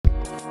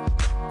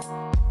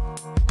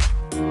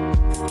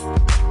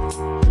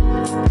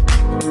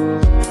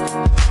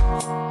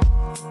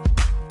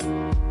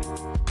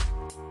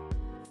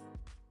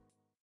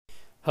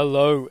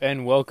Hello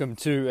and welcome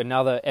to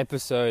another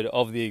episode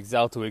of the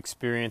Exalto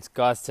Experience.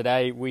 Guys,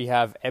 today we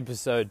have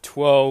episode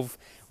 12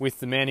 with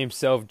the man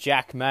himself,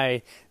 Jack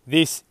May.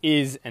 This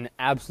is an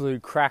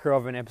absolute cracker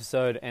of an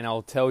episode, and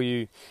I'll tell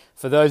you,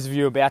 for those of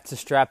you about to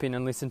strap in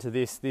and listen to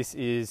this, this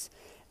is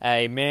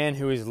a man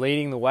who is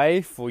leading the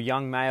way for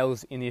young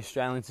males in the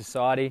Australian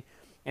society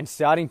and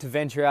starting to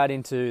venture out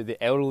into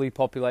the elderly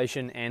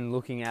population and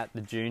looking at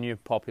the junior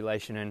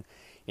population and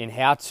in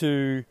how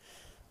to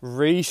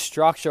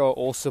restructure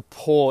or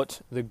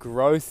support the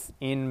growth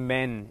in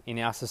men in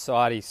our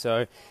society.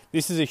 So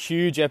this is a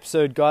huge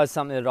episode, guys.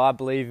 Something that I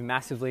believe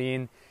massively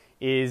in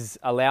is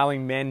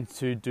allowing men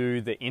to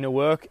do the inner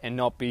work and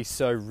not be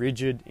so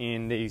rigid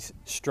in these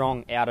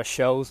strong outer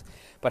shells,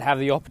 but have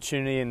the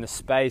opportunity and the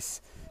space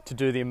to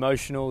do the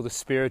emotional, the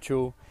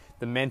spiritual,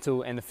 the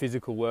mental and the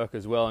physical work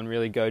as well, and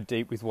really go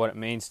deep with what it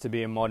means to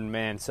be a modern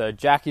man. So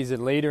Jack is a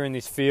leader in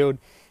this field.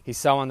 He's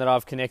someone that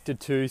I've connected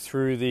to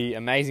through the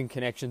amazing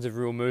connections of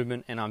Real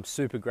Movement, and I'm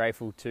super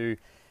grateful to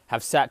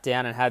have sat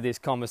down and had this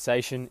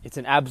conversation. It's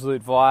an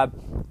absolute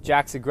vibe.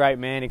 Jack's a great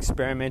man,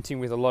 experimenting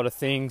with a lot of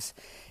things,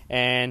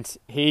 and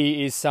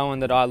he is someone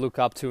that I look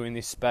up to in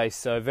this space.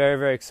 So very,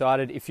 very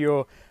excited. If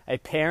you're a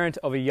parent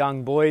of a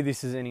young boy,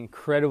 this is an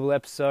incredible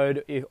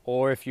episode,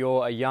 or if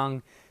you're a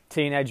young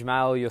teenage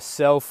male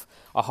yourself,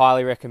 I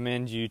highly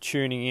recommend you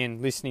tuning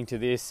in, listening to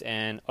this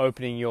and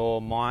opening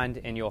your mind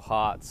and your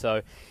heart.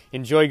 So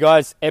enjoy,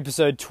 guys.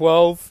 Episode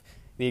 12,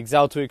 the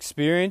Exalto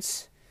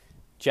Experience,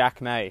 Jack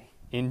May.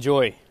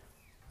 Enjoy.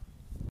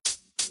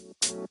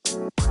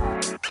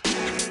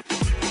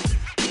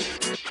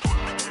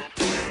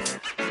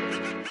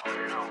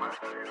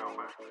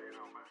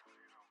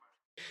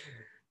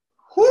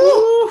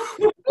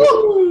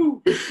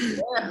 Woo!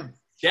 Yeah.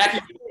 Jackie.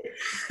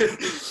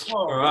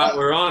 All right,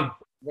 we're on.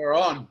 We're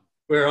on.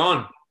 We're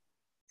on.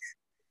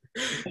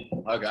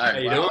 Okay. How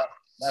you doing?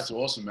 That's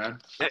awesome, man.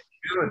 How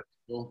you doing?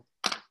 Cool.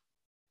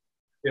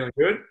 Feeling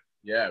good?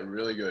 Yeah,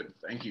 really good.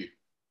 Thank you.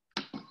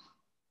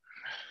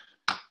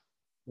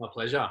 My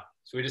pleasure.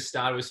 So we just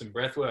started with some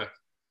breath work.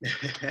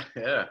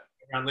 Yeah.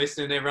 Everyone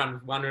listening,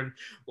 everyone wondering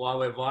why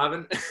we're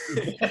vibing.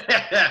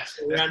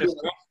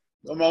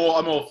 I'm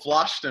all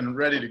flushed and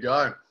ready to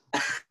go.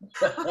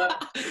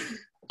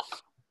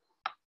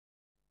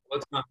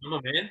 What's going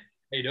on, man?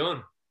 How you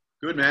doing?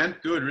 Good, man.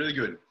 Good, really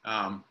good.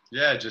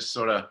 Yeah, just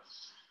sort of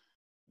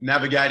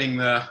navigating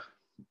the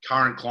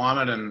current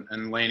climate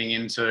and leaning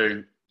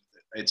into.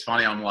 It's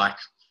funny. I'm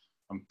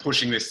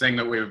pushing this thing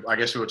that I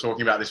guess we were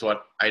talking about this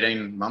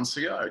 18 months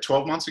ago,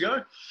 12 months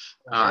ago,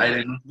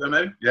 18 months ago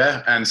maybe.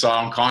 Yeah, and so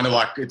I'm kind of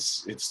like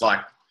it's like,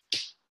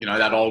 you know,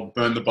 that old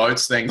burn the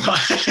boats thing.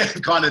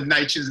 Kind of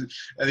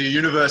the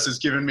universe has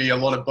given me a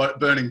lot of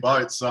burning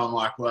boats. So I'm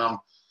like,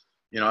 well,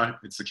 you know,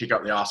 it's the kick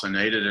up the arse I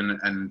needed,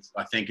 and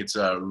I think it's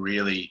a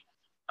really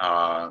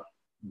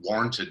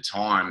warranted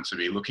time to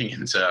be looking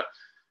into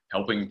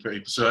helping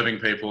people, serving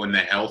people in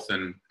their health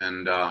and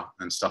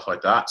stuff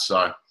like that.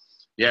 So,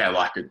 yeah,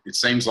 like it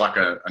seems like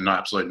an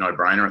absolute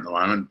no-brainer at the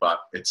moment,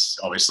 but it's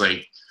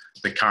obviously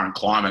the current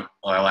climate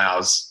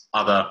allows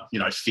other, you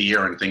know,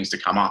 fear and things to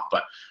come up.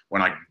 But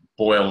when I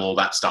boil all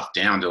that stuff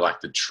down to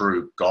like the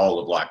true goal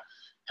of like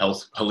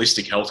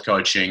holistic health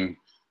coaching,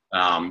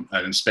 and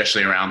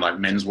especially around like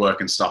men's work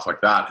and stuff like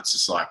that, it's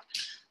just like,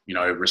 you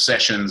know,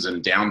 recessions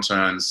and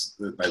downturns,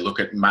 they look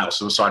at male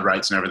suicide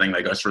rates and everything,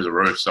 they go through the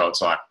roof. So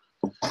it's like,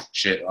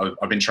 shit,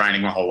 I've been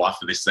training my whole life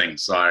for this thing.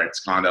 So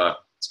it's kind of,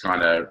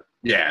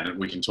 yeah, and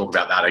we can talk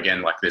about that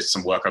again. Like there's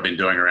some work I've been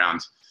doing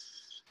around,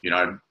 you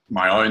know,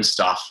 my own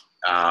stuff,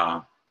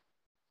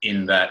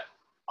 in that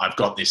I've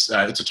got this,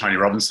 it's a Tony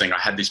Robbins thing. I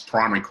had this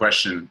primary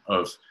question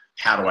of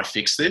how do I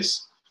fix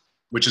this?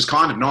 Which is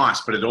kind of nice,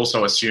 but it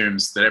also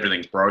assumes that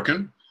everything's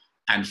broken.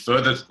 And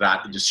further to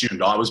that, it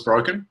assumed I was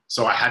broken.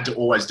 So I had to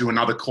always do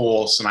another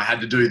course and I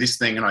had to do this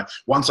thing. And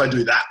once I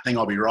do that thing,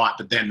 I'll be right.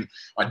 But then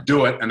I'd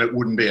do it and it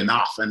wouldn't be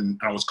enough. And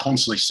I was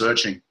constantly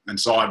searching. And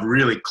so I've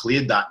really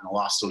cleared that in the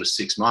last sort of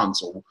 6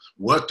 months, or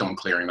worked on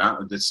clearing that.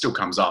 It still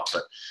comes up,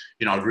 but,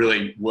 you know, I've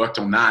really worked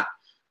on that.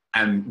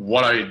 And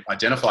what I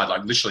identified,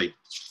 like literally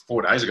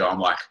 4 days ago, I'm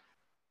like,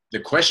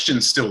 the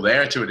question's still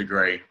there to a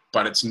degree,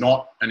 but it's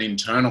not an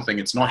internal thing.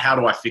 It's not how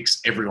do I fix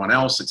everyone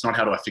else? It's not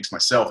how do I fix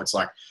myself? It's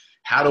like,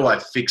 how do I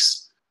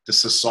fix the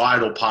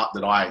societal part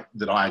that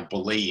I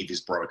believe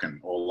is broken?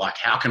 Or like,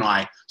 how can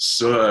I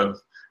serve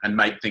and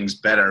make things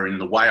better in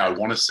the way I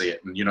want to see it?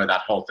 And, you know,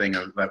 that whole thing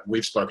that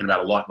we've spoken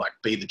about a lot, like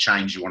be the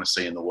change you want to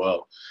see in the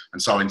world.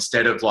 And so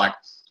instead of like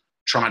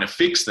trying to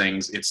fix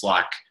things, it's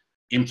like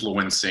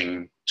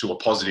influencing to a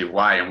positive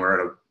way. And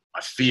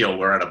I feel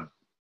we're at a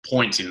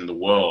point in the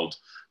world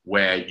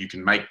where you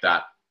can make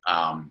that,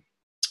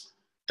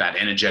 that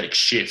energetic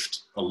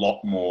shift a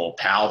lot more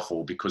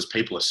powerful, because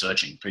people are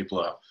searching. People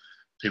are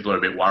a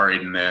bit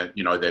worried, and they're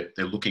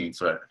looking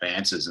for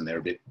answers, and they're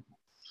a bit,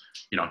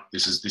 you know,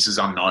 this is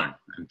unknown,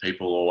 and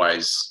people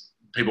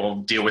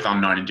deal with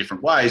unknown in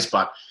different ways,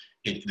 but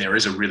there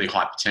is a really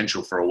high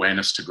potential for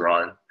awareness to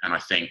grow. And I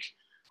think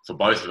for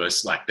both of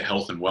us, like the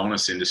health and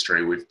wellness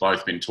industry, we've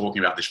both been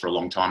talking about this for a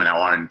long time in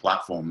our own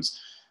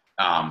platforms.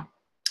 I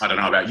don't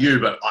know about you,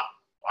 but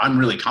I'm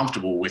really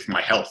comfortable with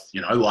my health.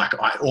 You know, like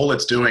all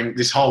it's doing,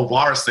 this whole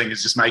virus thing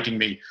is just making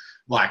me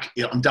like,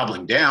 you know, I'm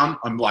doubling down.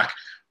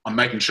 I'm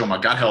making sure my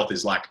gut health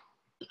is like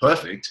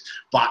perfect,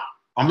 but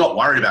I'm not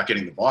worried about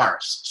getting the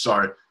virus.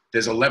 So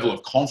there's a level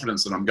of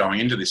confidence that I'm going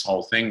into this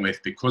whole thing with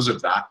because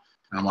of that.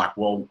 And I'm like,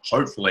 well,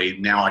 hopefully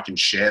now I can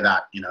share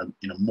that, you know,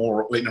 in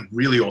a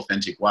really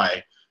authentic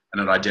way,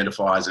 and it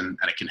identifies and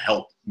it can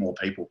help more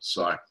people.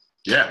 So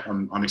yeah,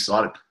 I'm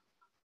excited,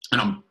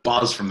 and I'm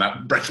buzzed from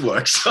that breath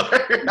work. So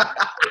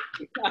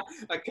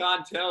I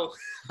can't tell.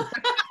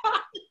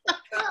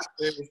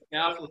 It's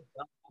powerful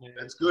stuff, man.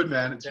 That's good,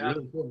 man. It's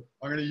really good.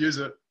 I'm going to use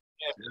it.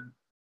 Yeah.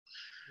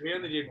 We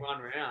only did one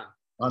round.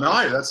 I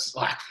know. That's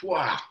like,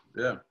 wow.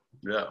 Yeah.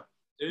 Yeah.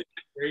 2,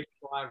 3,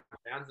 5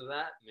 rounds of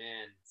that,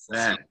 man.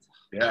 Man.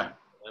 Yeah.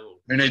 Level.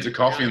 Who needs a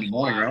coffee in the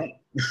morning, right?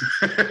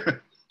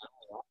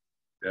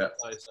 Yeah.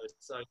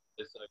 So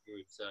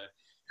good. So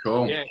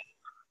Cool. yeah,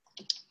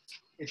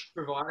 it's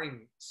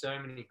providing so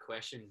many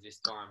questions this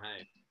time.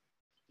 Hey.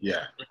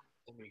 Yeah.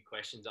 So many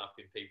questions up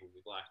in people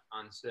with like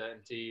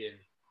uncertainty and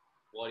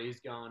what is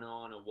going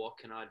on, or what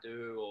can I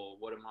do, or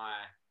what am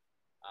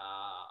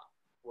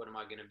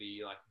I going to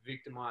be like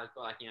victimized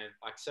by? Like, you know,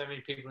 like so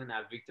many people in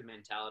that victim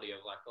mentality of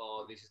like,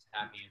 oh, this is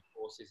happening, of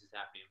course this is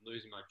happening, I'm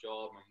losing my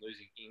job, I'm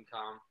losing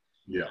income,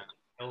 Yeah.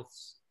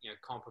 Health's, you know,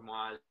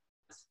 compromised,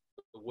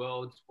 the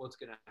world's what's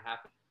going to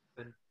happen.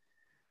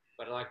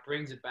 But it like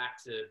brings it back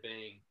to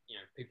being, you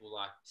know, people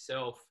like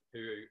yourself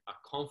who are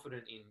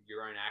confident in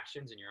your own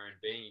actions and your own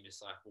being. You're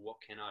just like, well, what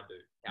can I do?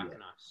 How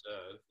can I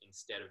serve?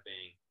 Instead of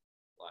being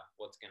like,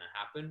 what's going to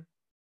happen,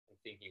 and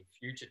thinking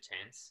future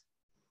tense,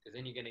 because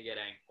then you're going to get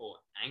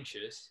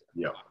anxious.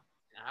 Yeah.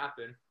 What's going to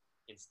happen?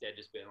 Instead,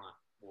 just being like,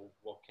 well,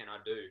 what can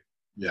I do?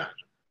 Yeah.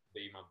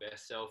 Be my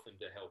best self and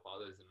to help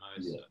others the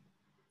most. Yeah. So,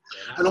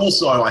 yeah, And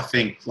also, I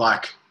think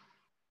like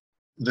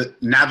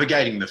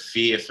navigating the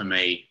fear for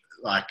me,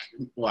 like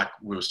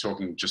we was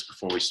talking just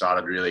before we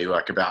started, really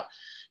like about,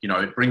 you know,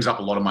 it brings up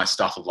a lot of my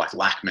stuff of like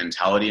lack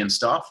mentality and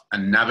stuff,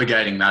 and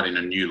navigating that in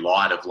a new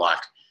light of like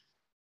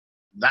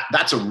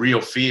that's a real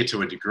fear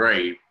to a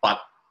degree, but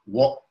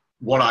what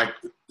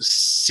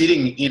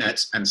sitting in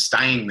it and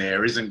staying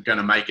there isn't going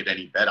to make it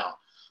any better.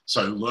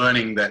 So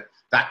learning that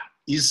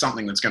is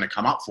something that's going to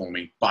come up for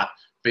me, but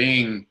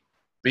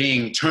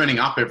turning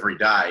up every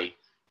day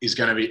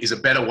is a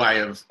better way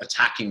of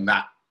attacking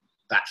that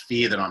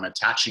fear that I'm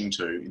attaching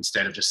to,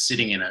 instead of just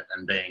sitting in it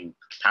and being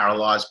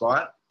paralyzed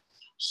by it.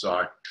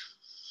 So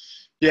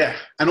yeah.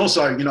 And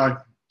also, you know,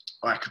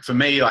 like for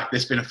me, like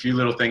there's been a few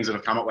little things that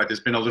have come up. Like there's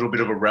been a little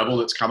bit of a rebel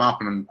that's come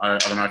up, and I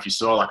don't know if you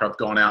saw, like I've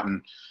gone out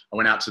and I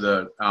went out to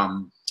the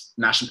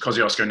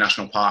Kosciuszko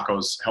National Park. I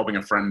was helping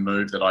a friend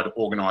move that I'd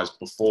organised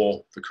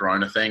before the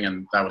Corona thing,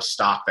 and they were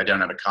stuck. They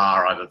don't have a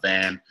car, I have a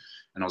van.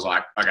 And I was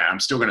like, okay, I'm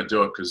still going to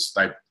do it because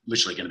they're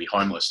literally going to be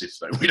homeless if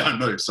we don't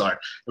move. So it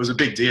was a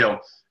big deal.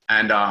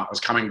 And I was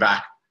coming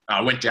back.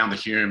 I went down the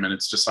Hume, and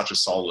it's just such a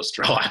soulless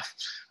drive.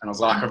 And I was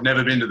like, I've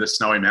never been to the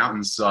snowy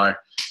mountains. So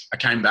I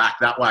came back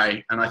that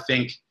way. And I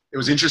think it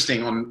was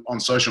interesting on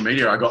social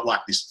media. I got like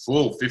this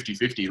full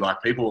 50-50.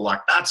 Like people were like,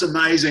 that's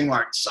amazing.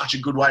 Like such a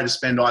good way to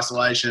spend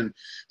isolation,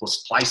 or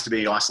place to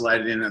be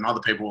isolated in. And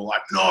other people were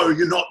like, no,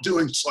 you're not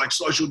doing like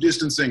social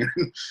distancing.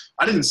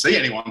 I didn't see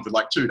anyone for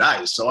like 2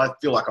 days. So I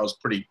feel like I was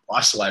pretty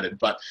isolated,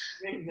 but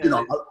you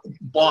know,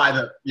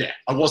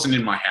 I wasn't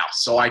in my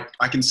house. So I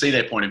can see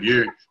their point of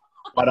view,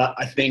 but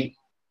I think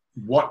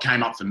what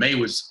came up for me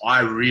was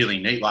I really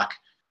need, like,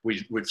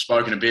 we've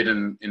spoken a bit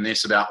in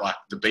this about like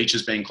the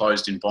beaches being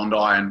closed in Bondi,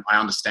 and I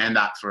understand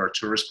that for a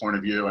tourist point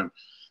of view,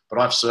 but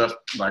I've surfed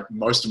like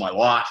most of my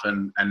life,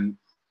 and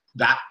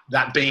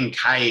that being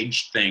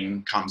caged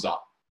thing comes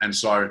up. And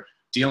so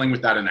dealing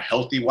with that in a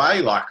healthy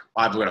way, like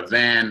I've got a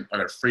van, I've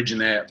got a fridge in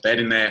there, a bed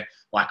in there.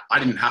 Like I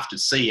didn't have to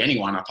see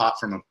anyone apart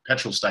from a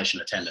petrol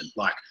station attendant.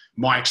 Like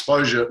my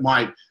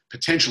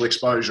potential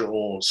exposure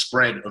or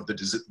spread of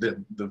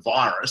the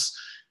virus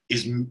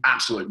is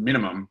absolute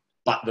minimum.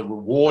 But the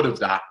reward of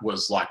that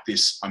was like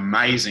this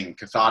amazing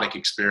cathartic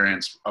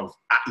experience of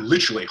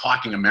literally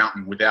hiking a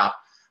mountain without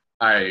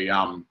a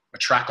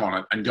track on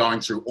it, and going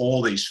through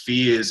all these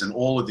fears and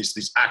all of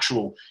this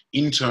actual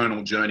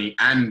internal journey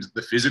and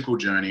the physical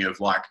journey of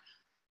like,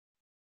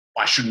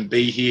 I shouldn't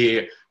be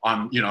here.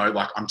 I'm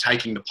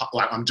taking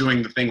I'm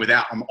doing the thing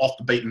I'm off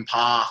the beaten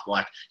path.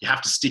 Like you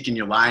have to stick in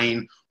your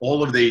lane.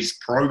 All of these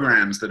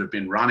programs that have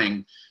been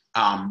running,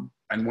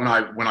 and when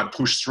I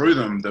pushed through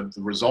them, the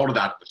result of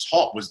that at the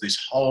top was this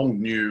whole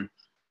new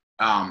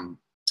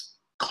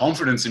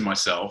confidence in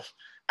myself.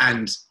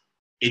 And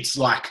it's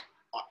like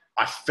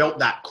I felt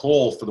that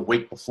call for the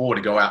week before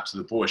to go out to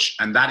the bush,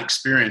 and that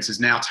experience is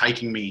now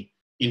taking me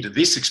into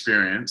this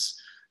experience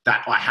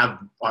that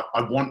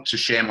I want to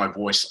share my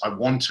voice. I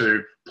want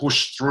to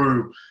push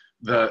through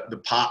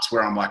the parts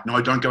where I'm like,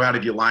 no, don't go out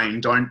of your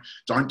lane. Don't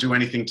do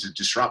anything to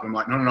disrupt. I'm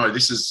like, no,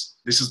 this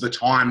is the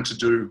time to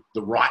do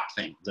the right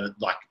thing,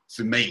 like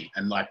for me,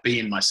 and like be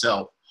in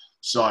myself.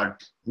 So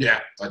yeah,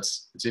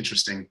 it's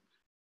interesting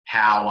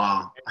how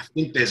I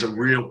think there's a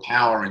real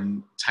power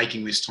in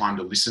taking this time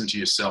to listen to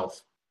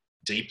yourself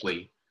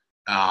deeply,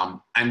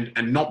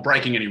 and not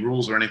breaking any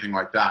rules or anything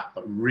like that,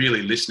 but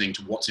really listening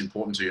to what's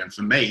important to you. And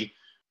for me,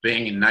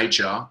 being in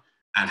nature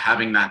and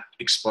having that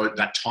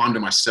that time to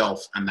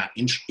myself and that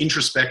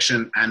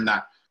introspection and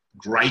that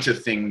greater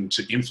thing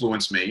to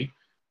influence me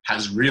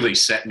has really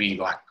set me,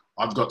 like,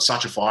 I've got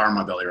such a fire in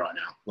my belly right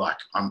now. Like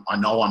I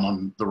know I'm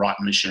on the right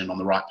mission, on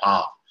the right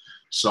path.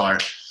 So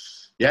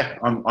yeah,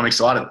 I'm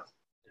excited.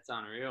 It's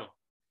unreal.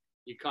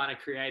 You kind of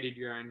created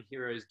your own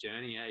hero's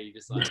journey, eh? You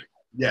just like,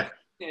 yeah,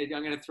 I'm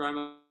going to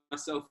throw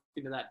myself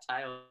into that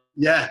tail.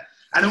 Yeah.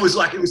 And it was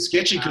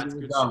sketchy because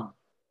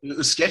it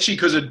was sketchy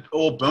because it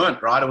all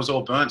burnt, right? It was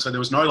all burnt. So there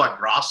was no like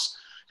grass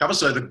cover.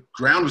 So the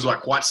ground was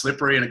like quite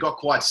slippery and it got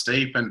quite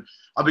steep. And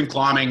I've been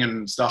climbing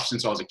and stuff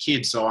since I was a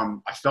kid. So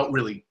I felt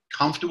really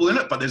comfortable in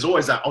it, but there's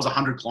always that, I was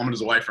 100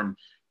 kilometers away from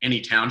any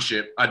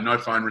township. I had no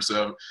phone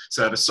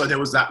service. So there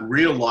was that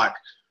real like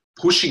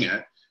pushing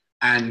it.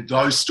 And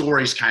those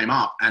stories came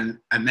up, and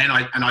then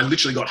I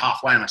literally got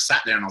halfway and I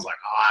sat there and I was like,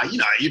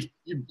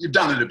 you've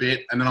done it a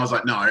bit. And then I was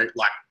like, no,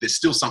 like there's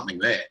still something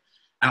there.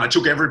 And I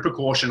took every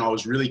precaution. I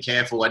was really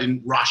careful. I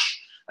didn't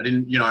rush. I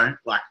didn't, I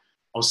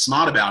was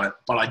smart about it,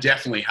 but I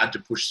definitely had to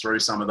push through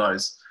some of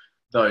those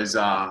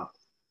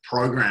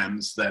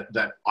programs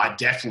that I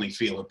definitely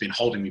feel have been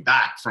holding me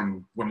back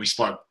from when we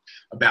spoke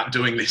about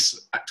doing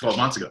this 12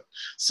 months ago.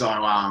 So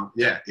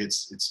yeah,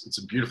 it's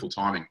a beautiful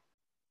timing.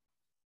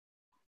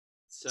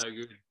 So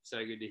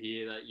good to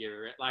hear that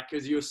you're like,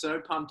 because you were so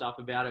pumped up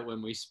about it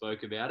when we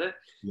spoke about it.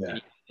 Yeah. And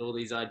you had all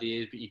these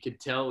ideas, but you could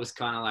tell it was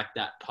kind of like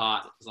that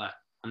part. It was like,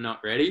 I'm not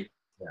ready.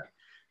 Yeah.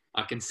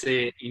 I can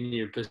see it in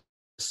your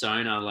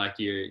persona, like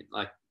you're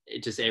like,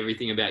 just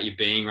everything about you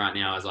being right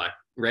now is like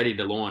ready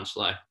to launch.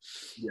 Like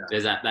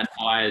there's that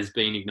fire is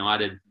being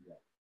ignited.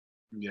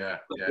 Yeah.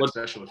 It's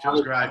special. It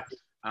feels great.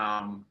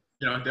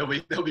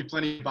 There'll be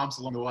plenty of bumps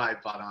along the way,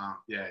 but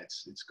yeah,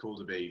 it's cool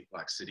to be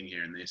like sitting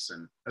here in this,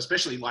 and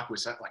especially like we're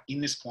sat like in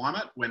this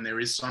climate when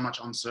there is so much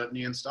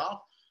uncertainty and stuff,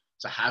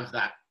 to have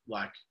that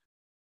like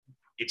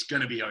it's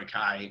going to be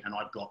okay, and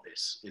I've got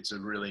this. It's a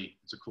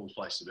cool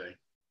place to be.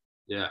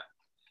 Yeah.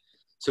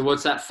 So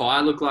what's that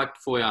fire look like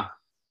for you?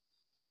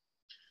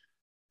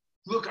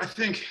 Look, I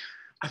think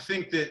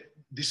that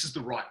this is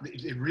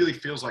it really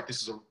feels like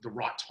this is the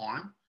right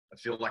time. I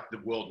feel like the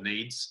world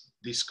needs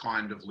this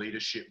kind of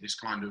leadership, this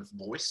kind of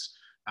voice.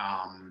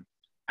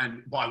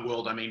 And by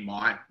world, I mean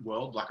my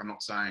world. Like I'm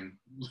not saying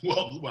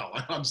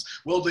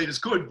world leaders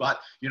could, but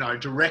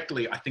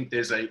directly, I think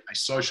there's a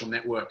social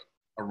network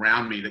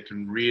around me that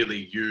can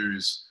really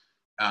use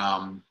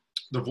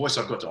the voice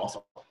I've got to offer,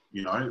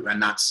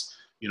 and that's,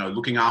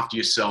 looking after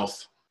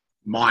yourself,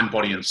 mind,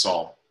 body, and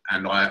soul.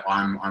 And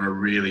I'm a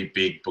really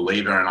big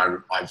believer,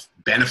 and I've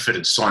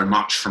benefited so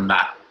much from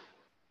that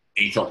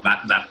ethos,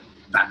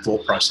 that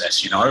thought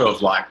process,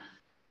 of like,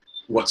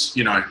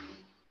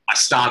 I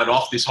started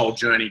off this whole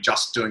journey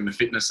just doing the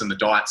fitness and the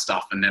diet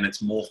stuff, and then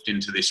it's morphed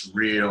into this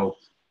real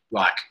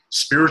like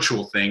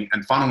spiritual thing.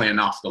 And funnily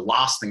enough, the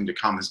last thing to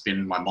come has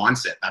been my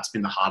mindset. That's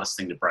been the hardest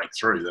thing to break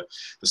through.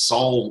 The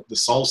soul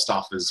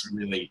stuff has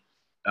really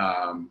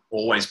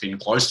always been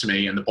close to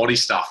me, and the body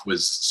stuff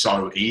was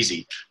so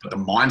easy, but the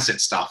mindset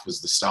stuff was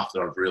the stuff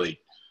that I've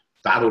really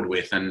battled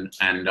with. And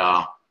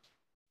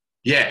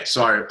yeah,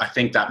 so I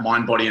think that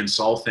mind, body, and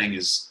soul thing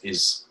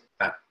is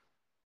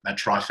that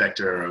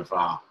trifecta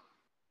of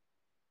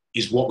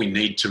is what we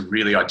need to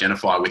really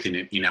identify within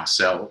in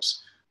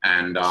ourselves.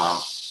 And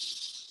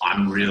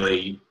I'm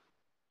really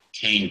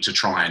keen to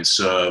try and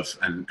serve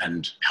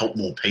and help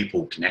more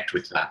people connect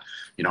with that.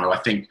 I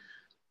think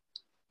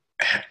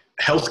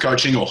health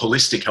coaching, or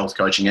holistic health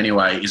coaching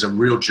anyway, is a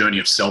real journey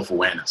of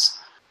self-awareness.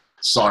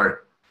 So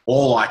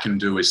all I can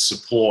do is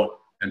support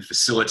and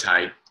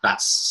facilitate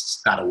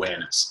that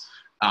awareness.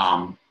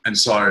 And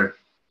so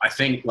I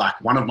think like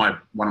one of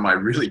my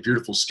really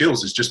beautiful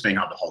skills is just being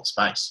able to hold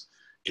space.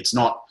 It's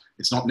not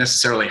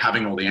necessarily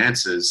having all the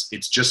answers.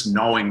 It's just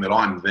knowing that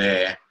I'm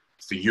there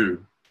for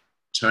you,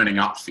 turning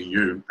up for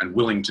you, and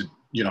willing to,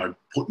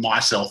 put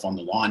myself on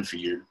the line for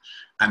you.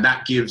 And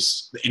that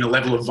gives, in a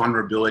level of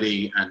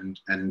vulnerability and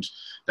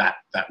that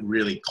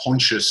really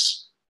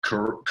conscious,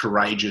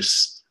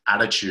 courageous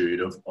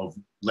attitude of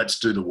let's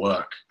do the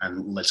work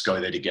and let's go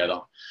there together.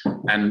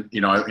 And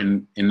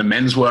in the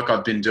men's work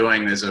I've been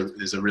doing, there's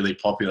a really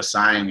popular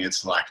saying.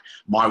 It's like,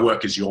 my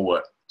work is your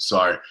work.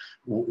 So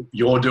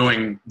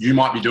you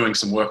might be doing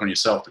some work on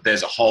yourself, but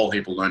there's a whole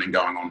heap of learning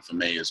going on for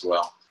me as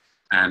well.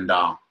 And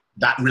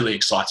that really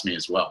excites me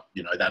as well.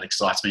 That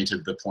excites me to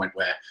the point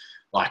where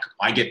like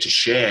I get to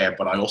share,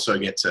 but I also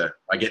get to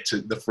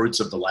the fruits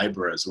of the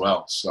labor as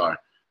well. So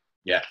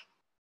yeah.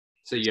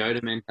 So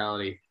Yoda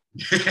mentality.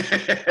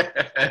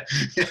 Yeah.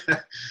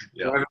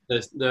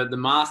 The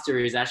master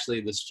is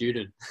actually the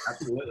student.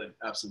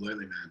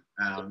 Absolutely,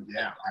 man.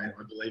 Yeah, I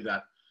believe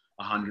that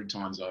 100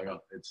 times over.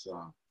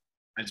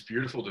 And it's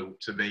beautiful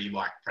to be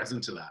like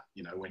present to that,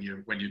 you know, when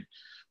you're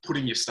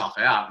putting your stuff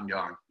out and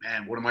going,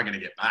 man, what am I going to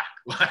get back?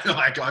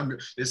 like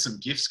there's some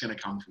gifts going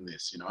to come from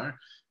this, you know,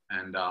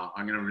 and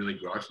I'm going to really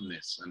grow from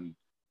this. And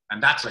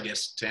that's, I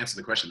guess, to answer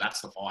the question,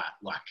 that's the fire.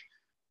 Like,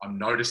 I'm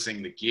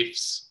noticing the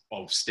gifts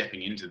of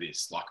stepping into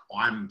this. Like,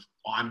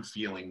 I'm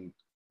feeling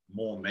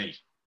more me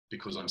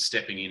because I'm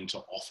stepping into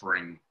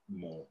offering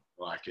more.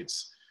 Like,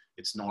 it's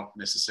not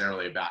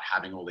necessarily about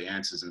having all the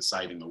answers and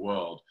saving the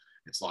world.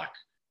 It's like,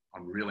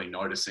 I'm really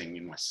noticing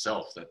in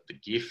myself that the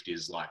gift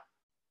is like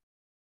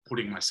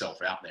putting myself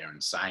out there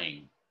and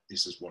saying,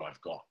 this is what I've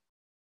got.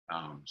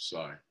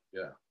 So,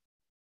 yeah.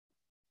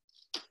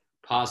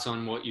 Pass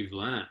on what you've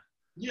learned.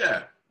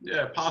 Yeah,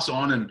 pass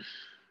on. And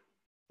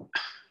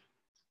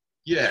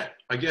yeah,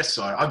 I guess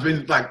so. I've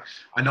been like,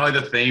 I know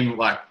the theme,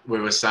 like we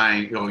were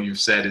saying, or you've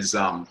said is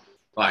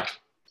like,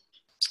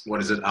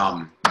 what is it?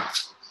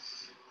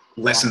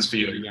 Lessons for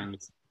you.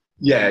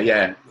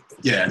 Yeah.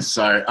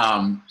 So,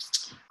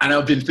 and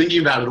I've been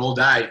thinking about it all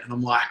day, and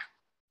I'm like,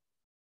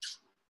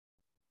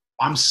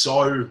 I'm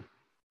so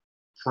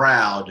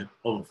proud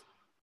of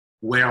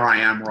where I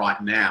am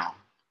right now.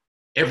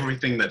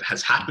 Everything that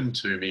has happened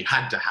to me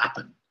had to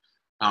happen.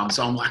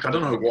 So I'm like, I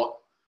don't know what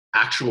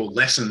actual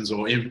lessons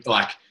or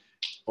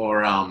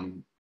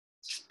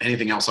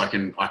anything else I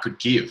could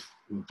give,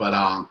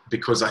 but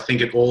because I think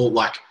it all,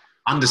 like,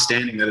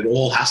 understanding that it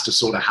all has to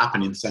sort of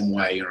happen in some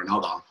way or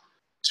another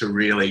to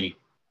really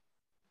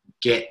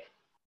get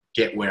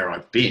where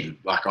I've been.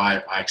 Like,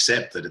 I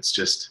accept that it's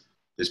just,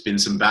 there's been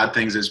some bad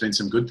things, there's been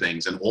some good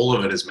things, and all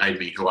of it has made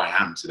me who I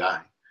am today.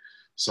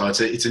 So it's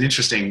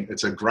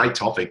a great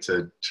topic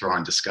to try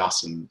and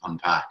discuss and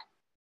unpack.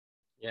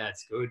 Yeah,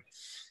 it's good.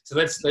 So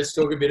let's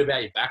talk a bit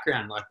about your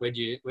background. Like, where'd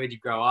you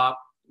grow up?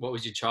 What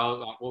was your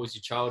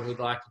childhood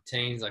like, your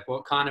teens? Like,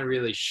 what kind of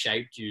really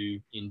shaped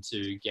you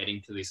into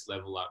getting to this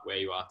level, like where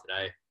you are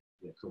today?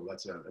 Yeah, cool.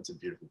 That's a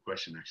beautiful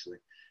question, actually.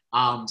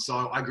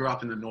 So I grew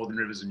up in the Northern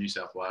Rivers of New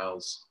South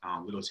Wales,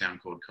 little town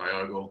called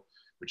Kyogle,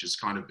 which is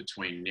kind of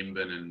between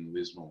Nimbin and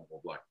Lismore,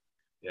 or like,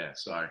 yeah.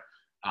 So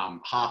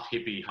half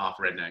hippie, half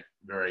redneck.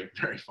 Very,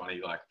 very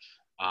funny. Like,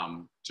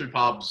 2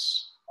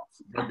 pubs,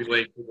 rugby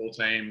league football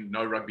team,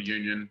 no rugby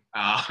union.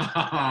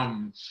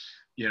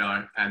 You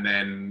know, and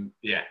then,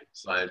 yeah,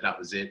 so that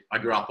was it. I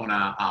grew up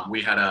on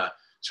we had a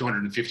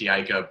 250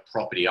 acre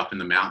property up in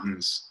the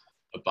mountains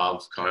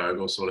above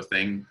Kyogle, sort of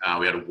thing.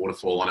 We had a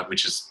waterfall on it,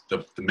 which is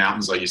the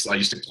mountains I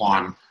used to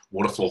climb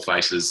waterfall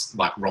faces,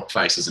 like rock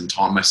faces, and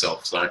time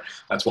myself. So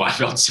that's why I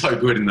felt so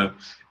good in the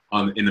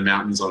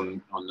mountains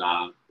on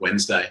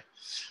Wednesday.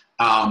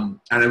 And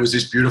it was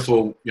this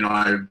beautiful, you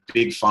know,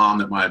 big farm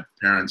that my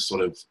parents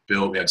sort of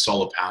built. We had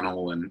solar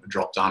panel and a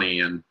drop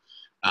dunny and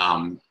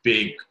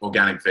big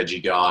organic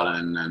veggie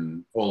garden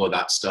and all of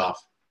that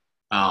stuff.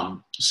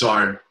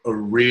 So a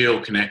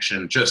real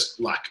connection, just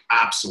like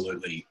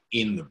absolutely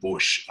in the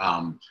bush,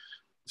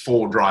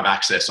 4-wheel drive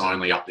access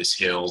only up this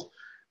hill,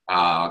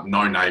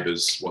 no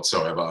neighbors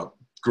whatsoever,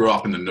 grew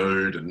up in the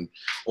nude and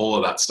all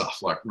of that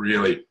stuff, like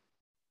really,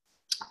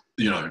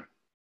 you know,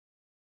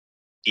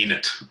 in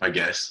it, I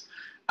guess.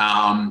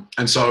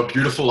 And so a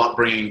beautiful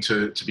upbringing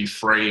to be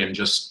free and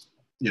just,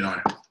 you know,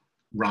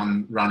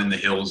 run in the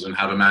hills and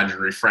have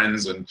imaginary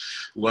friends and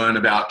learn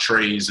about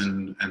trees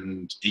and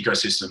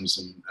ecosystems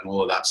and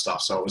all of that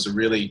stuff. So it was a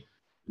really,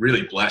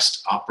 really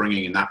blessed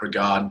upbringing in that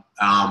regard.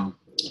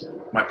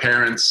 My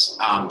parents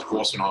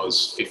divorced when I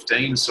was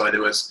 15, so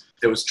there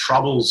was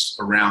troubles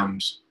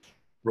around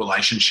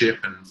relationship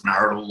and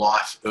marital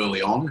life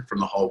early on from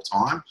the whole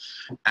time,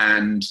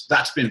 and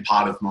that's been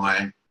part of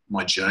my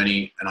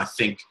journey. And I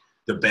think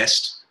the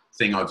best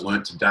thing I've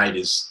learned to date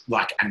is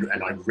like, and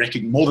I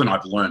reckon more than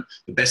I've learned,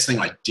 the best thing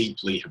I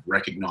deeply have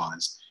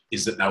recognized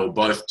is that they were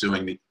both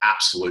doing the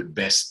absolute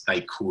best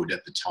they could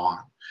at the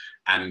time.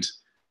 And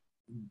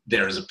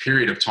there is a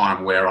period of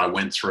time where I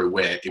went through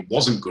where it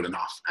wasn't good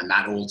enough, and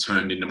that all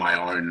turned into my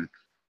own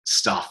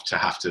stuff to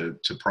have to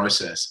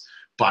process.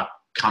 But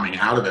coming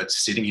out of it,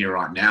 sitting here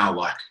right now,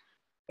 like,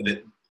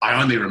 that,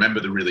 I only remember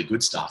the really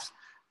good stuff,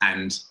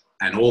 and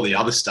all the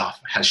other stuff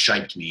has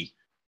shaped me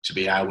to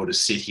be able to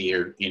sit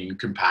here in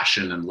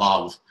compassion and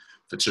love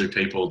for 2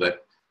 people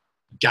that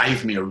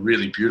gave me a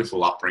really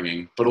beautiful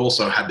upbringing, but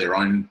also had their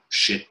own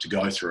shit to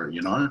go through,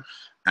 you know?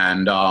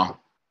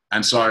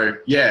 And so,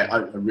 yeah,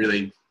 a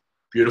really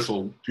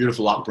beautiful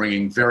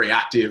upbringing, very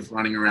active,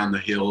 running around the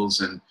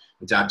hills. And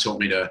my dad taught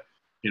me to,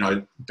 you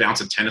know,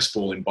 bounce a tennis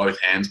ball in both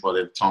hands by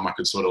the time I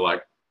could sort of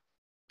like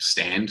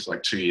stand,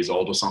 like 2 years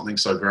old or something.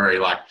 So very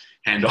like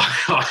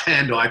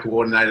hand-eye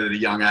coordinated at a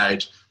young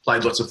age,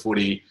 played lots of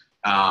footy,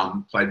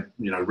 played,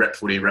 you know, rep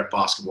footy, rep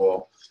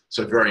basketball.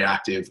 So very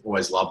active,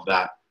 always loved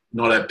that.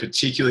 Not a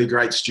particularly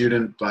great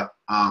student, but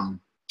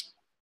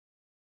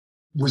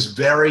was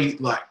very,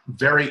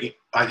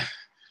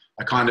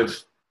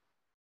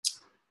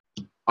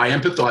 I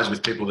empathize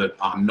with people that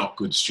are not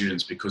good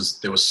students, because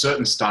there were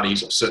certain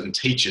studies or certain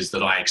teachers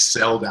that I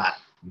excelled at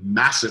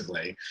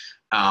massively.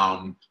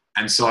 And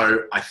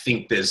so I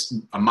think there's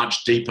a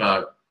much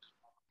deeper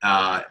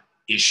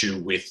issue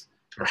with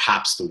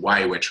perhaps the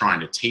way we're trying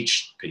to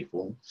teach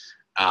people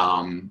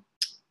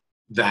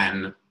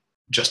than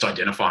just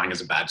identifying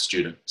as a bad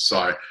student.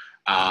 So,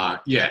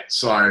 but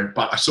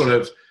I sort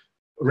of,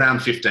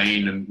 around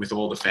 15 and with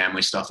all the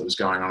family stuff that was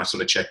going on, I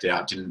sort of checked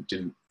out,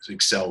 didn't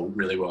excel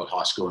really well at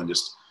high school and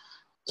just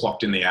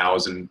clocked in the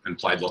hours and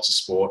played lots of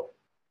sport.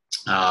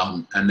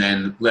 And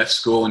then left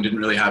school and didn't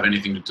really have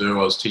anything to do.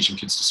 I was teaching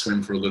kids to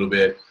swim for a little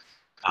bit,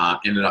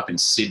 ended up in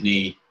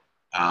Sydney,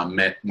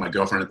 met my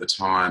girlfriend at the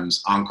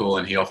time's uncle,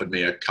 and he offered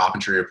me a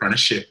carpentry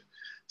apprenticeship.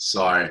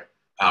 So,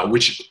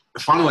 which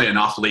funnily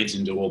enough leads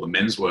into all the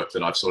men's work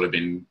that I've sort of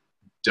been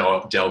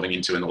delving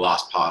into in the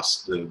last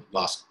 12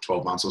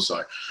 months or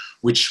so,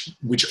 which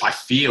I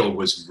feel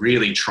was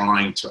really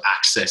trying to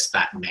access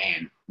that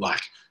man,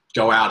 like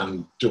go out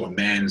and do a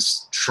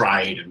man's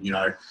trade, and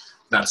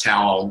that's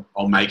how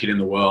I'll make it in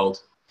the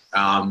world.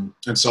 And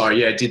so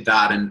yeah, did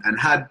that and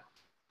had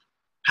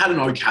an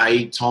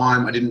okay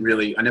time. I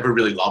never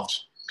really loved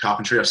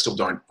carpentry. I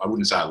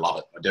wouldn't say I love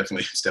it.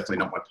 It's definitely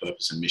not my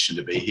purpose and mission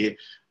to be here.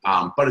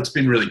 But it's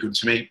been really good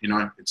to me.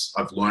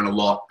 I've learned a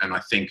lot, and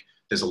I think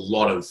there's a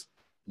lot of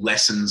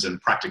lessons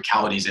and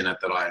practicalities in it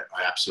that I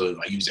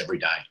use every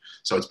day.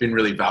 So it's been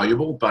really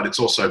valuable, but it's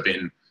also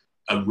been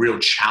a real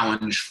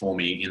challenge for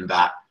me in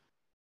that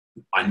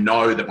I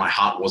know that my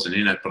heart wasn't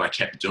in it, but I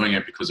kept doing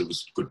it because it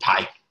was good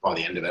pay by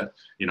the end of it.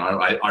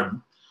 I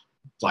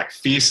like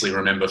fiercely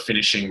remember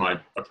finishing my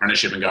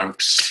apprenticeship and going,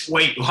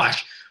 sweet, like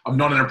I'm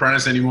not an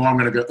apprentice anymore. I'm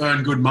going to go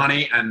earn good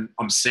money and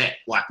I'm set.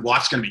 Like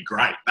life's going to be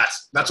great.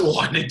 That's all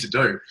I need to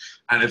do.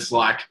 And it's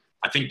like,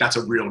 I think that's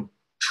a real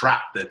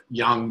trap that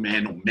young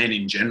men or men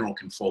in general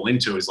can fall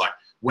into, is like,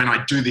 when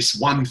I do this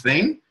one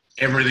thing,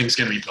 everything's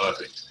going to be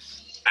perfect.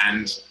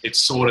 And it's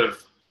sort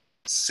of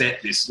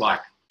set this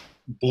like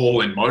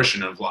ball in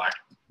motion of like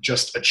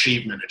just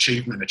achievement.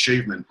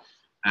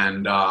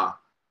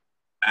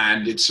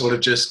 And it's sort of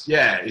just,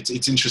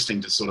 it's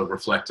interesting to sort of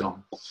reflect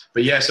on.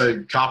 But yeah,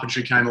 so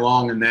carpentry came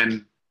along, and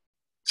then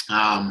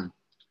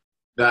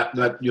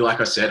like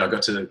I said, I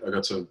got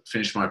to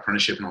finish my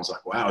apprenticeship, and I was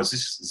like, wow,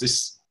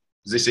 is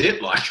this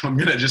it? Like, I'm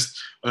going to just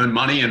earn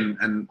money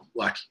and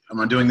like,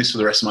 am I doing this for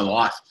the rest of my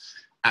life?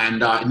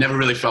 And it never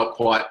really felt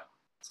quite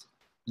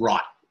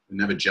right. It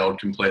never gelled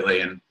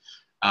completely. And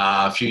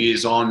a few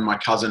years on, my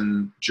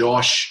cousin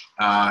Josh,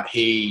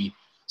 he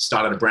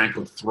started a brand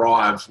called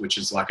Thrive, which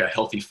is like a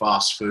healthy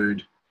fast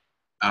food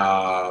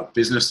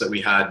business that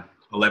we had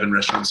 11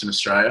 restaurants in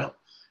Australia.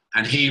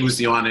 And he was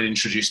the one that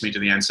introduced me to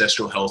the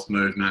ancestral health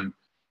movement.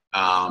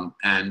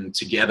 And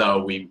together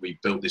we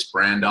built this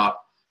brand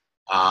up.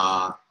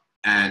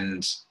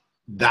 And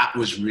that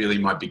was really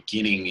my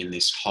beginning in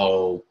this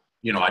whole,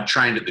 I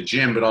trained at the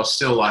gym, but I was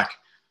still like,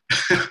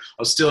 I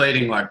was still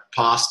eating like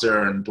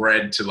pasta and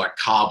bread to like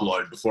carb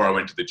load before I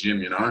went to the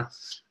gym,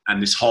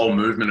 and this whole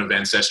movement of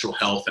ancestral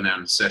health and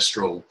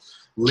ancestral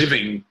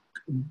living,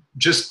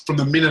 just from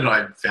the minute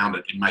I found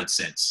it, it made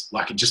sense.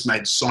 Like it just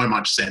made so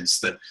much sense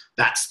that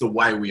that's the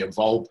way we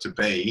evolved to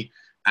be.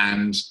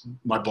 And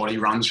my body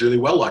runs really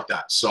well like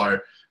that. So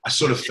I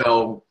sort of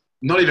fell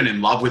not even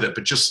in love with it,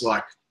 but just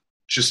so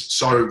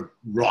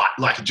right.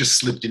 Like it just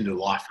slipped into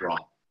life. Right.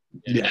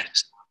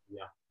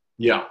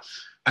 Yeah.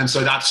 And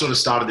so that sort of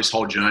started this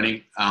whole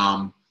journey.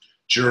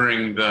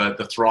 During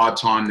the Thrive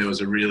time, there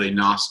was a really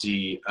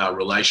nasty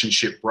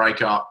relationship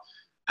breakup.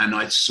 And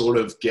I sort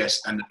of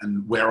guessed, and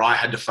where I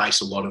had to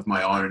face a lot of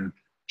my own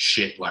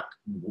shit, like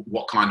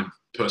what kind of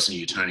person are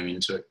you turning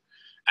into?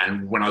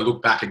 And when I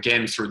look back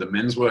again through the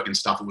men's work and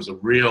stuff, it was a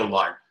real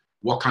like,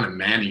 what kind of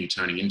man are you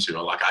turning into?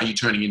 Or like, are you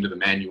turning into the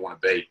man you want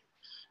to be?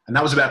 And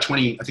that was about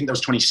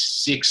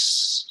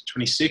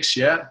 26,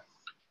 yeah.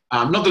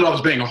 Not that I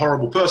was being a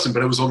horrible person,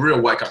 but it was a real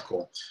wake-up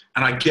call.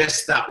 And I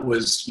guess that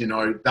was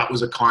a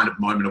kind of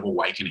moment of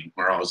awakening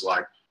where I was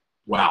like,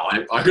 wow,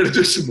 I got to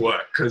do some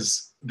work,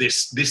 because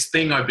this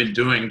thing I've been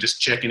doing,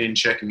 just checking in,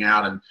 checking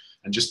out, and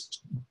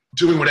just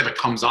doing whatever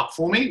comes up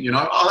for me,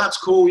 oh, that's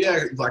cool.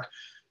 Yeah. Like,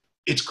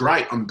 it's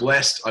great. I'm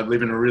blessed. I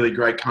live in a really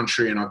great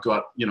country, and I've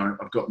got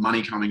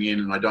money coming in,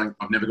 and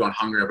I've never gone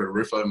hungry. I've got a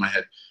roof over my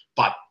head.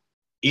 But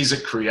is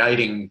it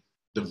creating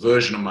the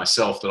version of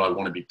myself that I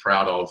want to be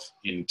proud of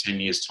in 10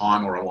 years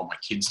time, or I want my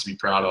kids to be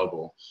proud of,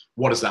 or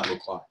what does that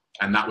look like?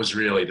 And that was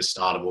really the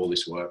start of all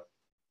this work.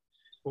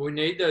 Well, we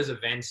need those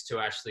events to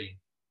actually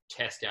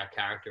test our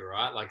character,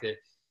 right? Like that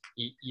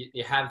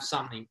you have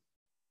something,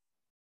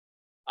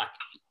 like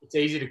it's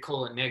easy to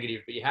call it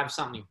negative, but you have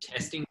something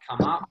testing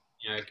come up.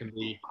 It can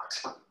be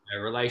a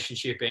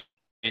relationship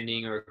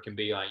ending, or it can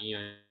be like,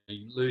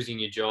 losing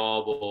your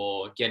job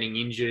or getting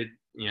injured.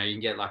 You can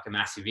get like a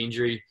massive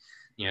injury,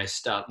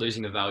 start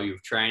losing the value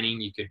of training.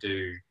 You could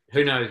do,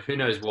 who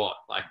knows what,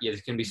 like, yeah,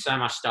 there's going to be so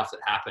much stuff that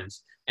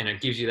happens, and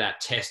it gives you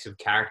that test of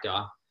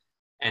character.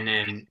 And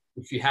then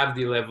if you have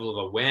the level of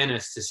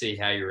awareness to see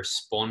how you're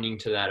responding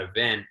to that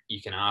event,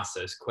 you can ask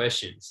those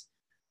questions.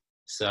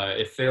 So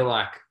I feel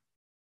like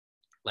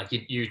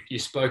you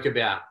spoke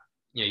about,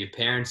 your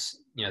parents,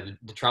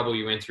 the trouble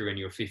you went through when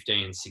you were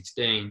 15,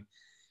 16,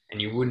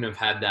 and you wouldn't have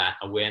had that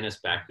awareness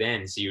back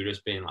then. So you've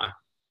just been like,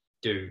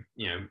 do,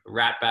 you know,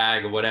 rat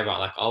bag or whatever.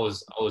 Like I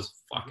was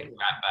fucking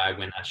rat bag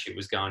when that shit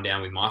was going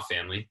down with my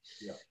family.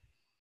 Yeah.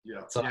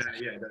 Yeah. So,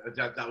 Yeah.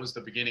 That was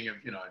the beginning of,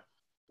 you know,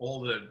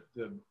 all the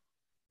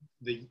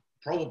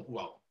probably,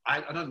 well,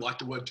 I don't like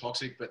the word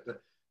toxic, but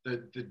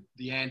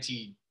the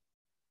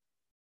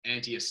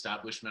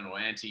anti-establishment or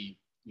anti,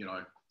 you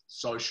know,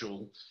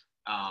 social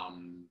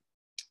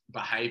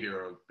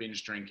behavior of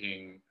binge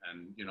drinking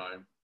and, you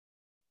know,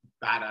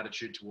 bad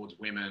attitude towards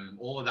women,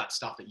 all of that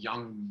stuff that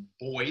young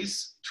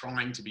boys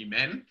trying to be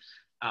men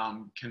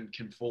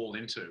can fall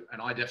into. And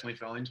I definitely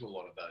fell into a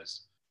lot of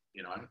those,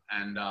 you know,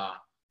 and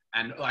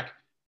like,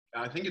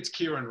 I think it's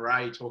Kieran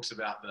Ray talks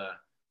about the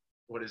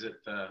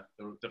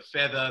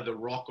feather, the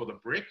rock, or the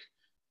brick.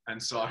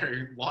 And so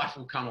life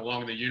will come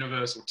along, the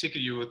universe will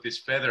tickle you with this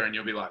feather, and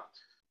you'll be like,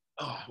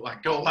 oh,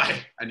 like, go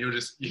away. And you don't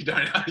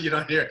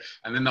hear it.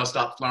 And then they'll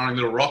start throwing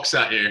little rocks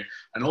at you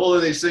and all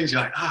of these things.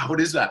 You're like, what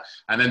is that?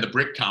 And then the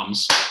brick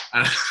comes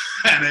and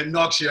it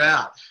knocks you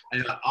out.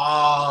 And you're like,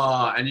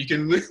 and you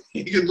can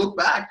look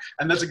back.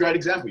 And that's a great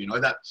example. You know,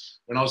 that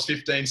when I was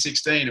 15,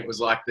 16, it was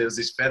like, there's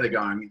this feather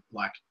going,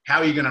 like, how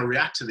are you going to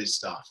react to this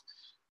stuff?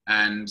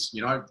 And,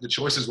 you know, the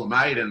choices were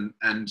made. And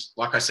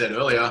like I said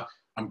earlier,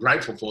 I'm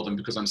grateful for them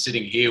because I'm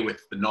sitting here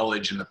with the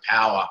knowledge and the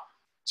power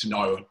to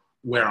know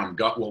where I'm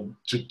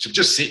to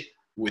just sit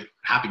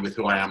happy with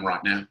who I am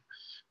right now.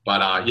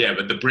 But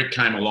but the brick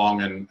came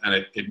along and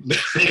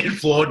it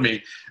floored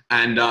me.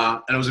 And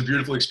it was a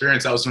beautiful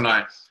experience. That was when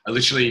I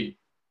literally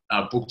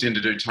booked in to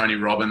do Tony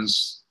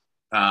Robbins,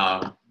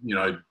 you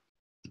know,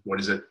 what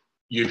is it?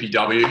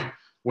 UPW,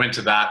 went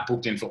to that,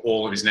 booked in for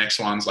all of his next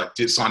ones, like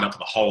signed up for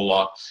the whole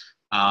lot.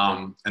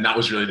 And that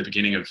was really the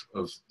beginning of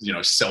you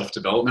know,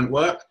 self-development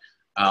work.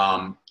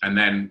 And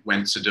then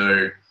went to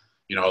do,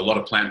 you know, a lot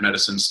of plant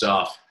medicine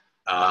stuff.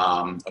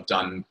 I've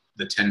done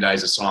the 10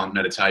 days of silent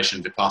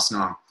meditation,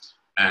 Vipassana,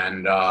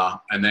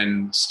 and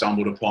then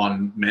stumbled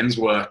upon men's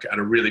work at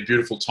a really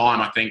beautiful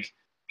time. I think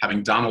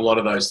having done a lot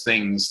of those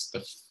things,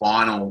 the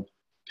final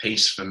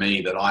piece for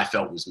me that I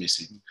felt was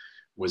missing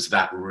was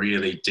that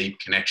really deep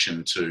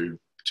connection to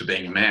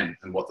being a man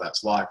and what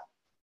that's like.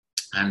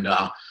 And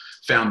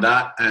found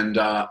that and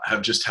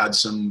have just had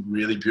some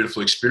really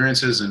beautiful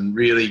experiences and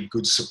really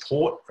good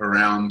support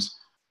around,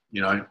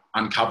 you know,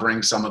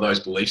 uncovering some of those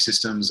belief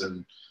systems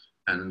and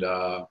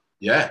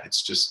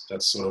it's just,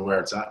 that's sort of where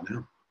it's at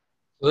now.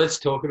 Well, let's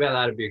talk about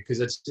that a bit,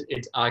 because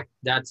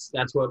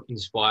that's what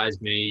inspires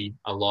me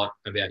a lot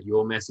about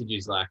your message,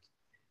 is like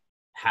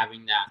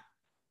having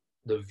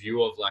the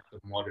view of like the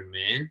modern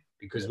man,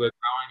 because we're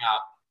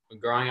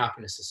growing up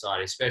in a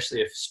society, especially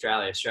if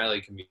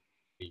Australia can be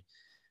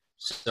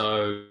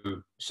so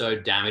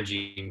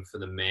damaging for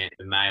the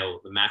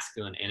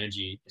masculine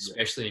energy,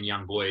 especially in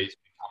young boys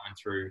coming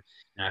through.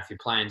 You know, if you're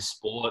playing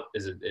sport,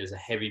 there's a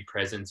heavy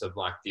presence of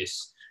like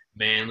this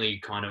manly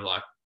kind of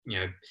like, you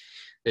know,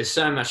 there's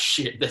so much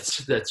shit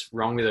that's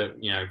wrong with it,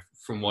 you know,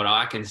 from what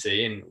I can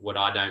see and what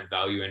I don't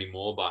value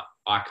anymore. But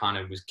I kind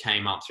of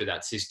came up through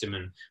that system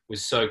and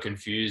was so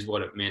confused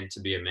what it meant to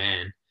be a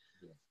man.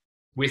 Yeah.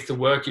 With the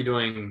work you're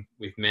doing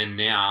with men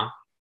now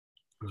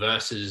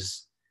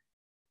versus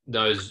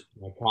those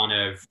kind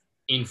of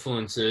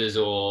influences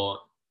or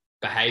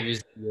behaviors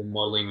that you're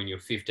modeling when you're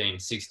 15,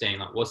 16,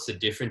 like what's the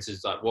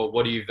differences? Like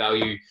what do you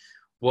value?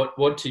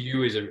 What to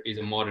you is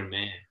a modern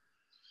man?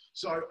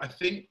 So I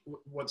think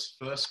what's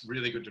first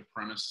really good to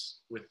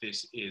premise with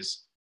this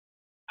is,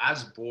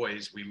 as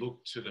boys, we look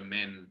to the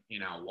men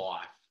in our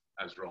life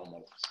as role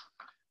models.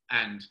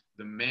 And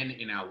the men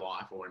in our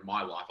life, or in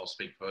my life, I'll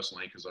speak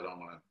personally because I don't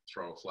want to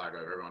throw a flag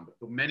over everyone, but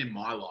the men in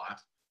my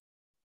life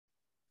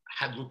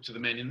had looked to the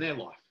men in their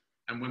life.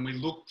 And when we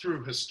look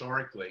through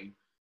historically,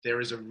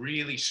 there is a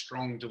really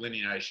strong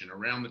delineation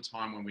around the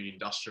time when we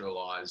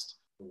industrialized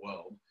the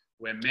world,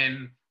 where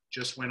men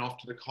just went off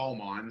to the coal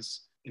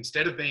mines.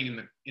 Instead of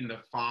being in the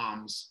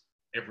farms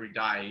every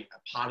day, a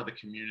part of the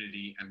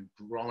community and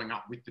growing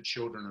up with the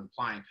children and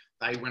playing,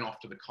 they went off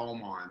to the coal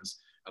mines,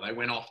 or they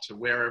went off to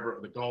wherever,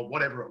 the gold,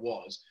 whatever it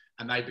was,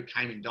 and they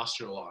became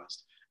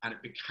industrialized. And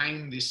it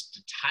became this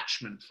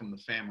detachment from the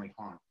family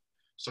home.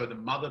 So the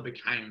mother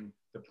became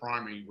the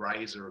primary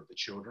raiser of the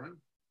children,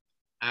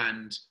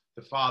 and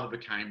the father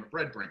became a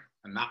breadwinner.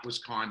 And that was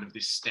kind of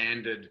this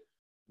standard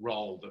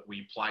role that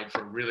we played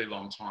for a really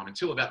long time,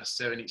 until about the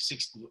 70s,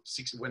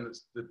 60, when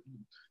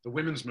the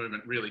women's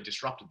movement really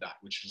disrupted that,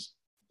 which was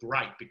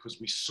great because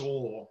we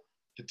saw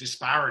the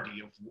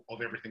disparity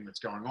of everything that's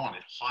going on.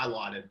 It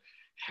highlighted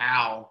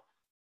how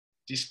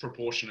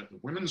disproportionate the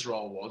women's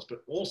role was,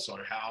 but also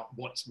how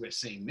what we're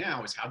seeing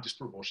now is how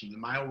disproportionate the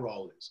male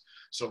role is.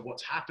 So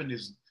what's happened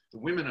is the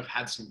women have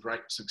had some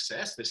great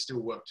success. There's still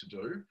work to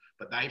do,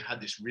 but they've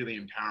had this really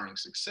empowering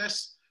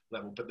success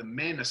level. But the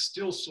men are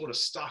still sort of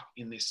stuck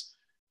in this,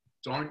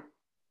 don't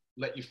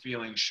let your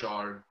feelings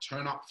show,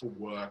 turn up for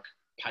work,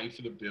 pay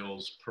for the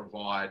bills,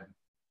 provide,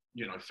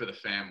 you know, for the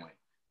family.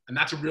 And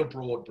that's a real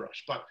broad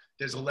brush, but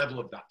there's a level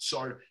of that.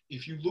 So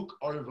if you look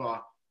over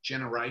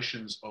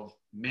generations of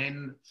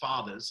men,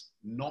 fathers,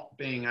 not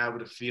being able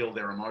to feel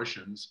their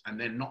emotions, and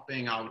then not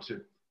being able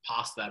to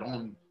pass that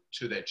on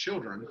to their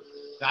children,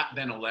 that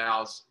then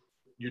allows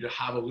you to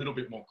have a little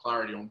bit more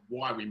clarity on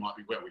why we might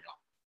be where we are.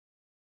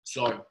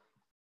 So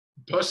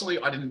personally,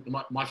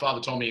 my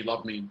father told me he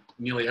loved me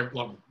nearly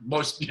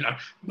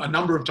a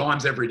number of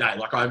times every day.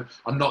 Like I'm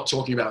not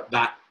talking about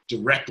that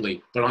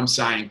directly, but I'm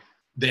saying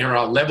there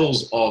are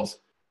levels of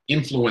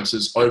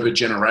influences over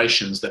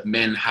generations that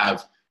men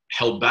have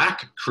held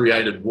back,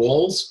 created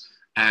walls,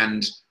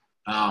 and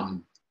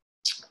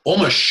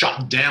almost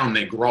shut down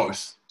their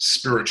growth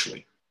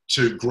spiritually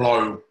to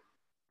grow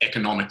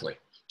economically,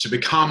 to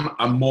become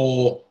a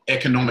more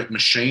economic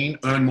machine,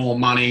 earn more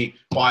money,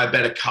 buy a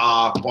better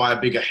car, buy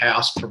a bigger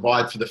house,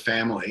 provide for the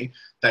family.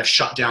 They've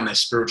shut down their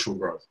spiritual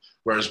growth.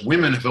 Whereas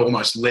women have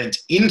almost lent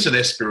into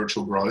their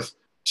spiritual growth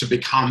to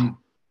become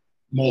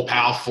more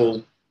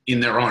powerful in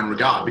their own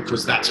regard,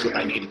 because that's what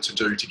they needed to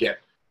do to get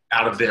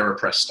out of their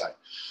oppressed state.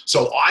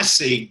 So I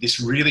see this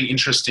really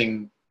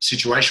interesting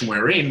situation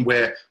we're in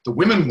where the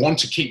women want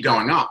to keep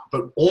going up,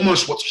 but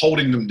almost what's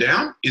holding them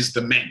down is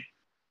the men,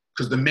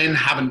 because the men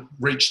haven't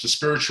reached the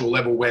spiritual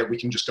level where we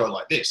can just go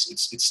like this.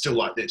 It's still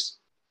like this.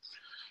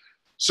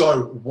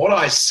 So what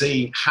I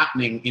see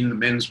happening in the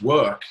men's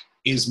work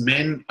is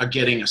men are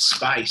getting a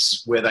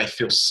space where they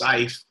feel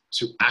safe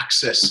to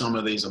access some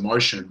of these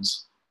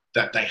emotions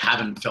that they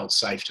haven't felt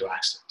safe to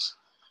access.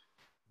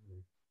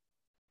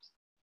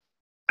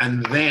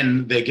 And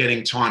then they're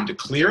getting time to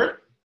clear it,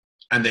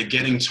 and they're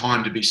getting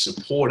time to be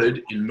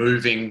supported in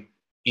moving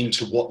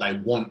into what they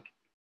want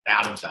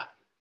out of that.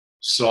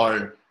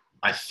 So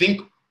I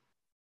think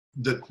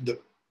the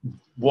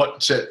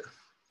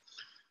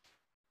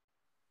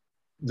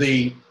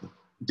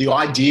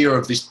idea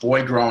of this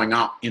boy growing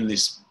up in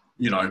this,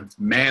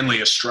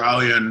 manly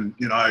Australian,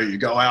 you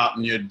go out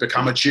and you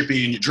become a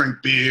chippy and you drink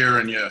beer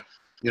and you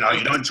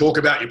don't talk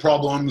about your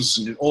problems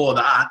and all of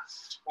that.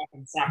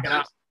 Fucking suck it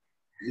up.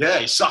 Yeah,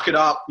 you suck it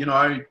up,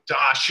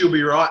 she'll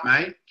be right,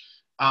 mate,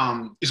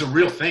 is a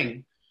real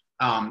thing.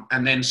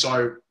 And then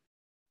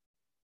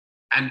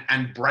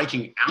and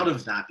breaking out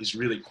of that is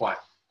really quite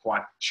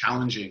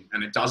challenging.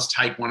 And it does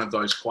take one of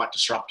those quite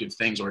disruptive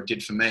things, or it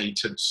did for me,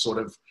 to sort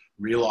of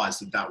realize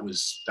that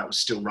was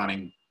still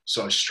running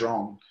so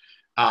strong.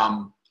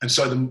 And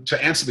so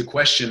to answer the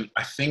question,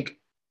 I think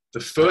the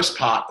first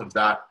part of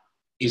that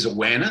is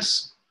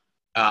awareness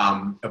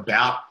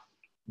about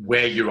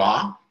where you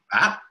are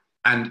at,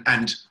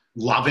 and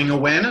loving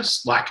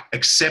awareness, like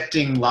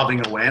accepting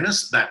loving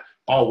awareness that,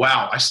 oh,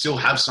 wow, I still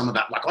have some of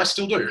that. Like I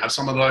still do have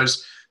some of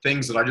those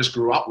things that I just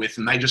grew up with,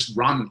 and they just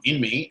run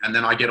in me, and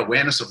then I get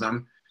awareness of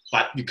them.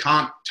 But you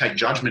can't take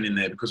judgment in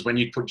there, because when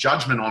you put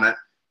judgment on it,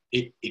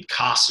 it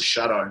casts a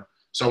shadow.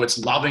 So it's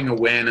loving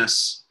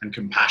awareness and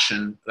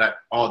compassion that,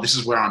 oh, this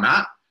is where I'm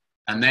at.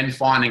 And then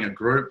finding a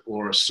group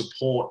or a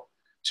support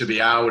to be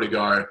able to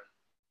go,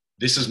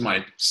 this is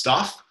my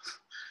stuff,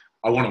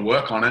 I want to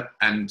work on it.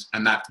 And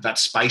that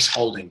space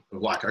holding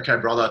of like, okay,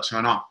 brother,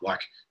 turn up. Like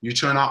you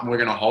turn up and we're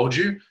going to hold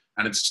you,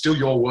 and it's still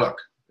your work.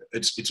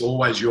 It's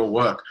always your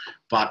work.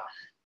 But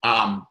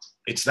and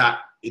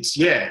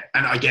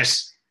I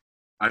guess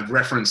I've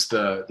referenced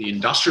the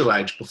industrial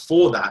age.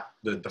 Before that,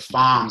 the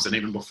farms, and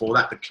even before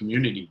that, the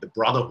community, the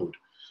brotherhood,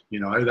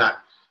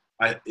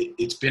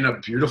 it's been a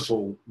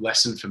beautiful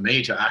lesson for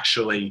me to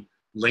actually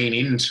lean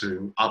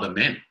into other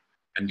men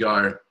and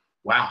go,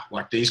 wow,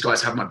 like these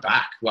guys have my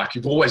back. Like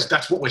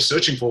that's what we're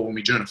searching for when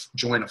we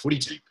join a footy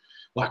team.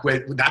 Like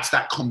that's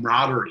that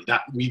camaraderie,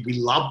 that we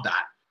love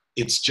that.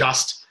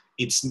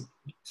 It's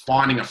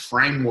finding a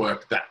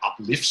framework that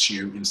uplifts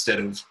you instead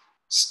of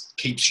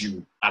keeps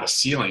you at a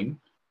ceiling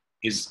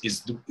is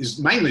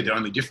mainly the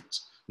only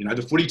difference.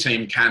 The footy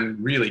team can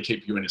really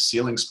keep you in a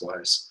ceiling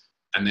place,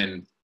 and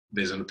then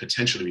there's a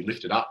potential to be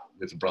lifted up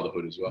with the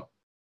brotherhood as well.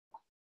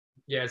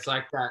 Yeah, it's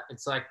like that.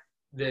 It's like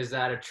there's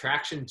that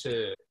attraction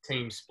to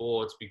team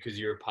sports because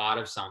you're a part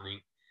of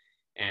something,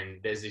 and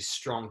there's this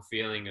strong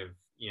feeling of,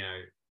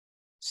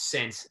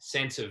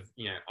 sense of,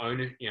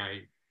 owner,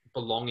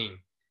 belonging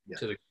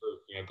to the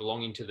group,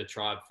 belonging to the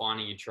tribe,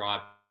 finding your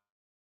tribe.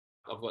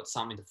 I've got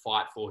something to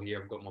fight for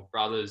here. I've got my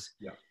brothers.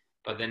 Yeah.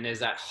 But then there's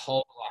that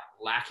whole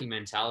lacking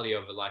mentality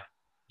of it. Like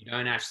you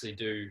don't actually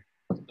do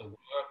the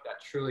work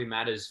that truly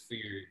matters for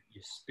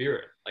your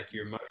spirit, like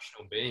your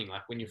emotional being.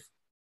 Like when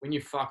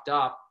you're fucked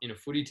up in a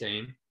footy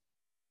team,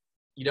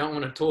 you don't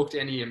want to talk to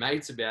any of your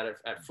mates about it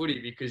at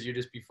footy because you'll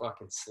just be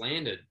fucking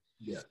slandered.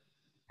 Yeah.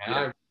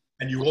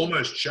 And you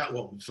almost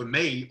for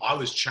me, I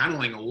was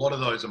channeling a lot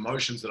of those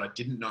emotions that I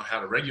didn't know how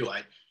to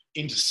regulate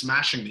into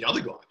smashing the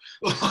other guy.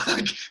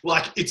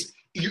 like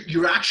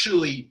you're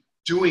actually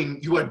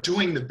you are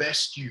doing the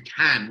best you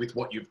can with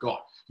what you've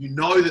got. You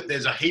know that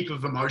there's a heap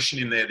of emotion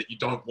in there that you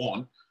don't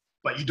want,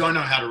 but you don't know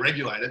how to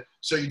regulate it.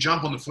 So you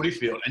jump on the footy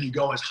field and you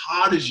go as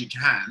hard as you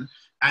can,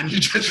 and you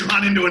just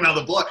run into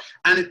another bloke.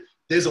 And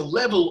there's a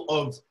level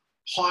of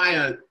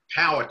higher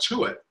power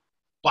to it,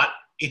 but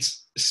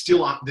it's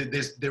still,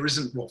 there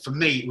isn't, for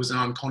me, it was an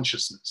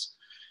unconsciousness.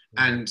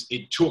 And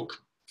it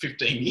took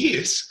 15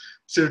 years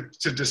to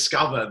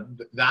discover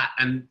that.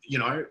 And,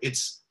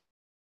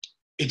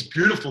 it's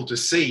beautiful to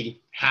see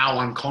how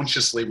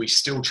unconsciously we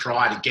still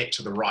try to get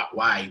to the right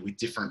way with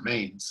different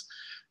means.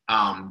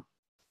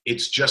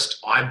 It's just,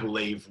 I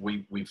believe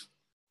we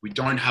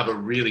don't have a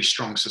really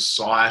strong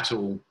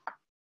societal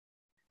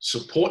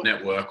support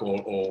network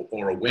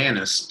or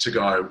awareness to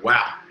go,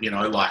 wow,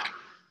 like,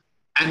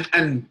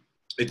 and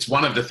it's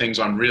one of the things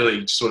I'm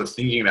really sort of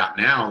thinking about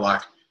now,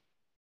 like,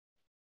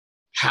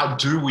 how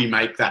do we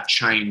make that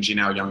change in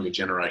our younger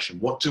generation?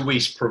 What do we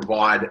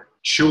provide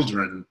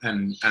children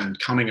and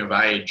coming of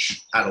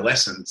age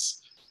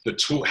adolescents? What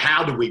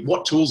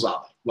tools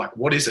are they? Like,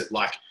 what is it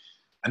like?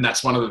 And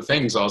that's one of the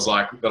things I was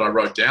like, that I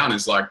wrote down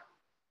is like,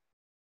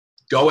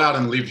 go out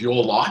and live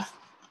your life.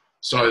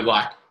 So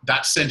like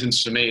that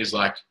sentence to me is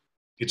like,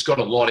 it's got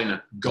a lot in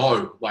it.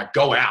 Go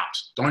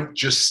out. Don't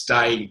just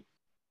stay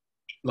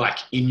like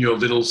in your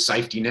little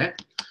safety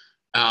net.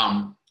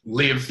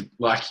 Live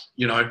like,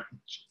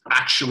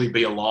 actually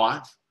be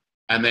alive.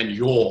 And then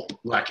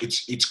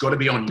it's got to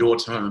be on your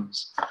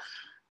terms.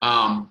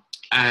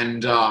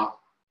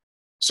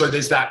 So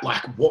there's that,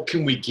 like, what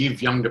can we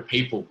give younger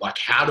people? Like,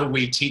 how do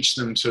we teach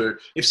them to,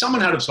 if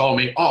someone had have told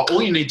me, oh,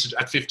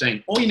 at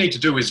 15, all you need to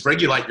do is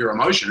regulate your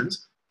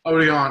emotions, I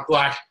would have gone,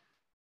 like,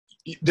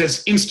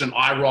 there's instant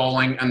eye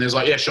rolling and there's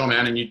like, yeah, sure,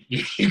 man. And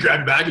you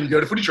grab a bag and you go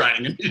to footy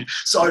training.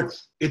 So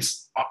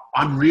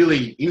I'm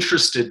really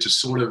interested to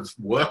sort of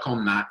work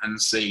on that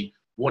and see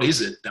what is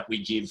it that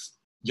we give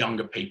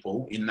younger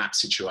people in that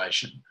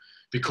situation,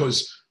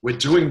 because we're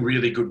doing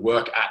really good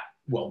work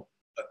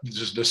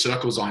the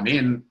circles I'm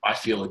in, I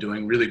feel, are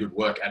doing really good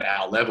work at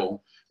our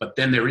level. But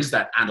then there is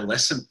that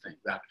adolescent thing,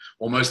 that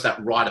almost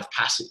that rite of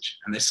passage.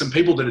 And there's some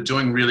people that are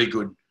doing really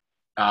good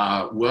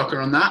work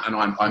on that. And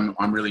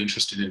I'm really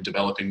interested in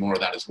developing more of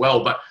that as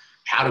well. But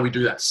how do we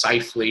do that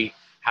safely?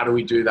 How do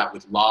we do that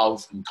with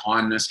love and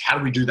kindness? How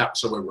do we do that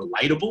so we're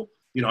relatable?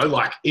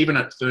 Like even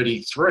at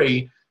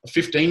 33, a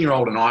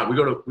 15-year-old and I,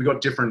 we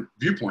got different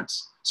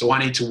viewpoints. So I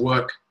need to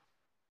work,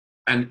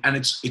 and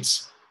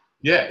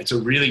it's a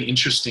really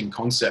interesting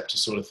concept to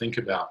sort of think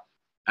about.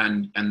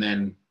 And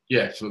then,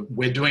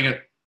 we're doing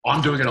it.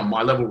 I'm doing it on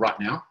my level right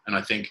now. And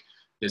I think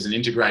there's an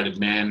integrated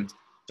man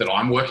that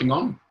I'm working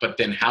on, but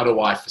then how do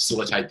I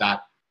facilitate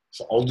that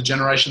for older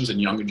generations and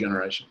younger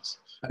generations?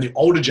 And the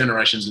older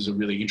generations is a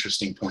really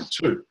interesting point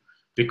too,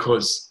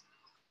 because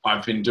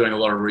I've been doing a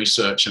lot of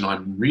research and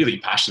I'm really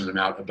passionate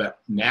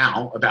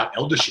about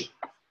eldership,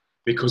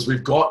 because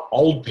we've got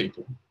old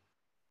people.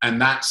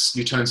 And that's,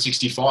 you turn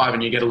 65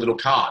 and you get a little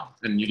card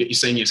and you get your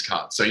seniors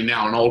card. So you're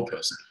now an old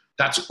person.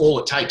 That's all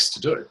it takes to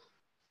do.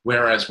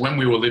 Whereas when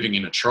we were living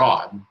in a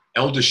tribe,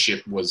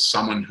 eldership was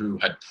someone who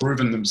had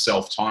proven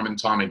themselves time and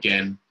time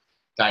again.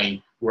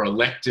 They were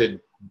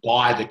elected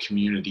by the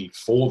community,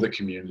 for the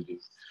community.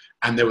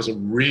 And there was a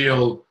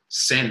real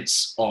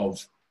sense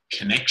of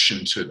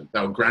connection to them.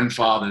 They were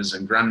grandfathers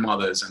and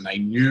grandmothers, and they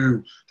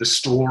knew the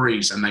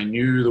stories and they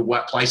knew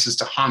the places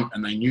to hunt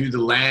and they knew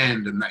the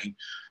land.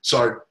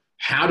 So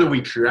how do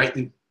we create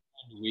the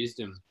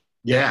wisdom?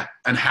 Yeah.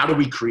 And how do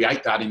we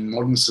create that in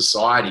modern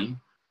society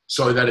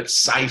so that it's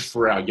safe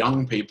for our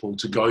young people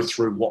to go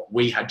through what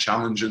we had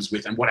challenges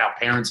with and what our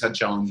parents had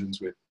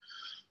challenges with?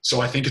 So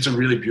I think it's a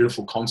really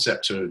beautiful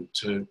concept to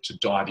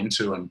dive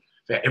into, and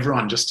for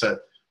everyone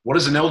what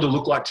does an elder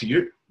look like to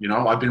you?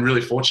 I've been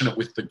really fortunate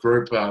with the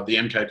group, the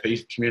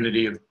MKP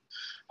community of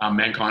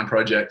Mankind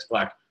Project.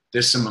 Like,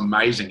 there's some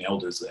amazing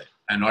elders there.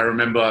 And I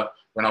remember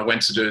when I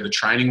went to do the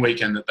training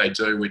weekend that they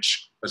do,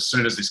 which as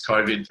soon as this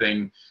COVID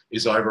thing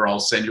is over, I'll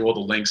send you all the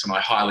links, and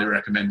I highly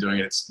recommend doing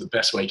it. It's the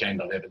best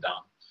weekend I've ever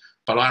done.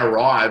 But I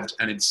arrived,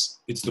 and it's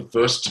the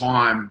first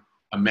time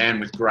a man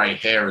with grey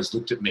hair has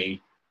looked at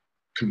me,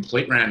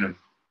 complete random,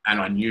 and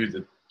I knew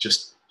that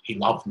just he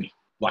loved me.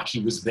 Like,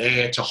 he was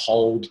there to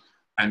hold,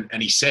 and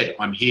he said,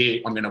 I'm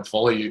here, I'm going to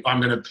follow you,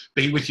 I'm going to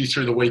be with you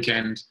through the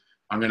weekend,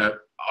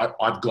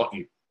 I've got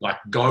you. Like,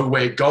 go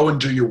and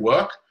do your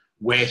work,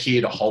 we're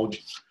here to hold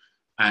you.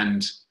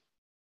 And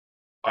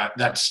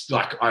that's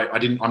like,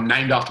 I'm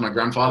named after my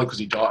grandfather because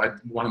he died.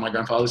 One of my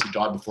grandfathers, he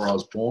died before I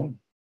was born,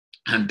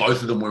 and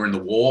both of them were in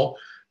the war,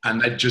 and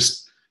they'd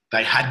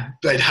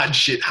had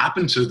shit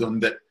happen to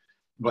them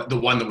but the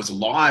one that was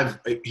alive,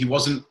 he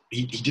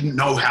didn't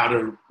know how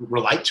to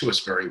relate to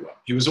us very well.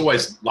 He was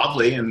always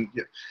lovely and,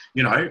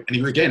 and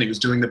he was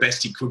doing the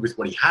best he could with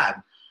what he had,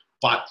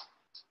 but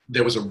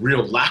there was a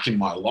real lack in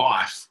my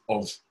life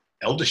of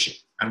eldership.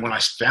 And when I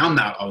found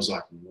that, I was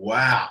like,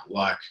 wow,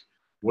 like,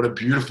 what a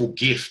beautiful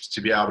gift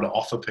to be able to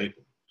offer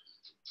people.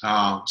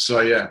 I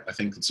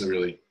think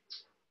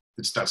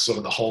that's sort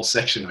of the whole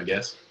section, I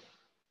guess.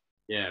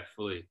 Yeah,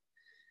 fully.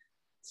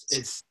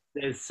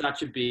 There's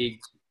such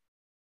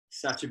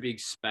a big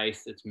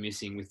space that's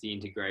missing with the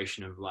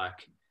integration of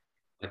like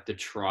the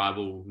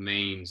tribal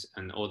means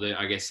or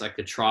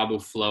the tribal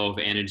flow of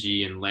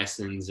energy and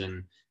lessons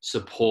and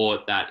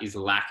support that is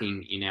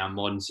lacking in our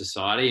modern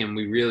society. And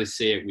we really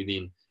see it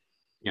within,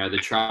 the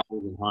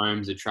troubles in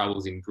homes, the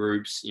troubles in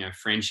groups,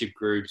 friendship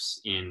groups,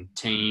 in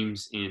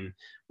teams, in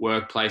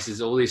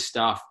workplaces, all this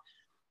stuff.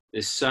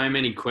 There's so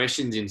many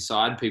questions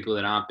inside people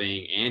that aren't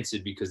being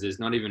answered because there's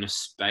not even a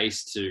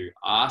space to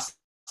ask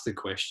the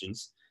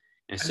questions.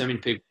 And so many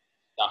people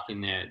are stuck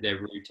in their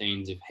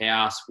routines of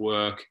house,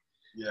 work,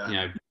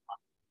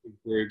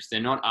 groups.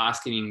 They're not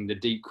asking the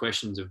deep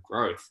questions of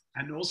growth.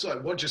 And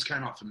also what just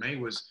came up for me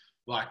was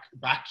like,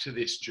 back to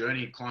this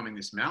journey, climbing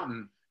this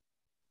mountain,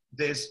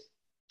 there's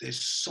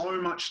so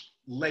much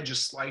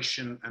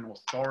legislation and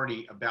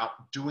authority about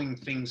doing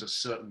things a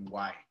certain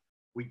way.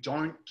 We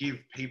don't give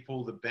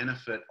people the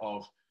benefit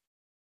of,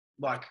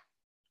 like,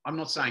 I'm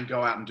not saying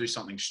go out and do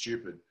something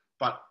stupid,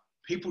 but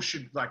people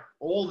should, like,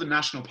 all the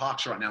national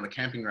parks right now, the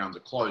camping grounds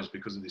are closed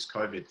because of this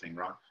COVID thing,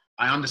 right?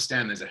 I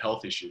understand there's a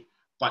health issue,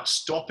 but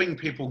stopping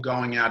people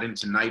going out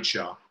into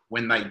nature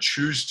when they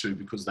choose to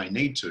because they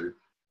need to,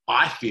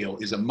 I feel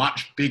is a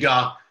much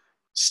bigger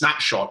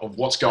snapshot of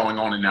what's going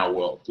on in our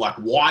world. Like,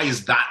 why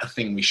is that a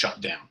thing we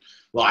shut down?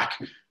 Like,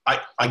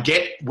 I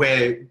get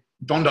where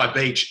Bondi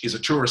Beach is a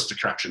tourist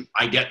attraction.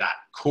 I get that.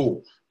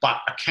 Cool.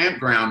 But a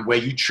campground where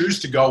you choose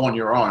to go on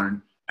your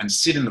own and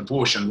sit in the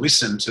bush and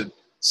listen to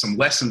some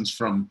lessons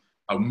from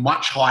a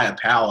much higher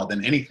power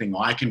than anything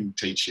I can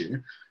teach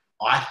you,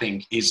 I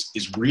think is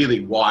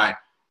really why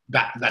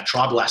that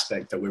tribal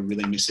aspect that we're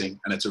really missing.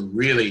 And it's a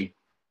really,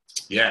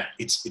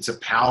 it's a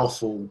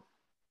powerful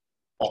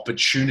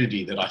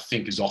opportunity that I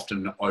think is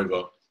often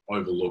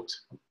overlooked.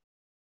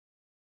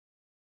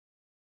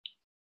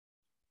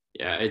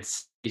 Yeah,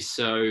 it's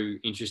so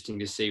interesting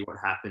to see what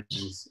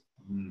happens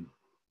in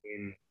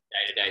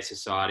day-to-day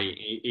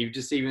society,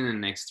 even in the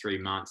next 3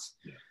 months.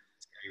 Yeah.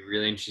 It's going to be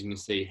really interesting to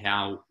see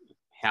how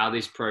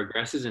this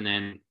progresses, and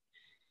then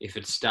if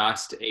it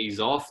starts to ease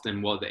off,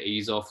 then what the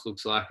ease off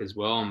looks like as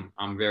well.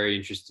 I'm very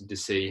interested to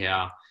see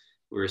how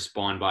we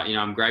respond. But,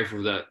 I'm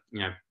grateful that,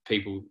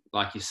 people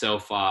like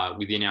yourself are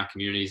within our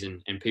communities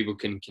and people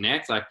can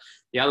connect. Like,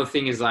 the other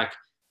thing is, like,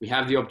 we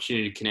have the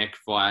opportunity to connect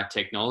via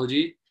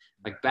technology.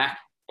 Like back,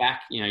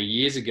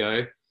 years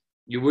ago,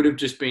 you would have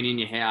just been in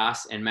your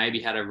house and maybe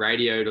had a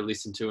radio to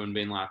listen to and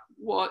been like,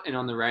 what? And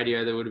on the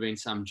radio, there would have been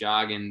some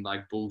jargon,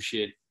 like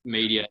bullshit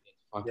media.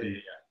 So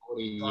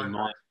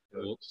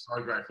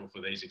grateful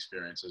for these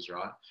experiences,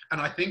 right?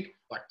 And I think,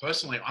 like,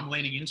 personally, I'm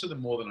leaning into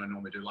them more than I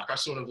normally do. Like, I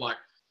sort of like,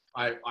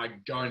 I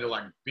go into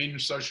like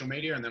binge social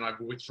media and then I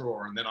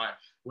withdraw, and then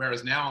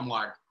whereas now I'm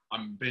like,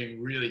 I'm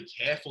being really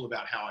careful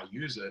about how I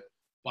use it,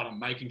 but I'm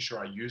making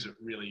sure I use it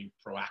really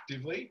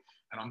proactively,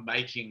 and I'm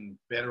making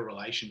better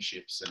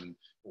relationships and,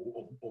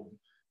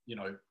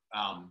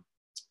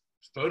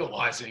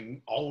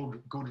 fertilizing old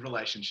good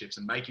relationships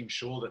and making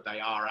sure that they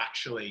are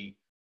actually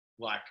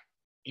like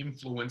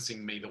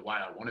influencing me the way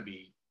I want to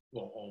be,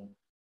 or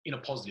in a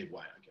positive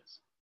way, I guess.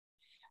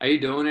 Are you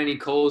doing any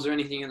calls or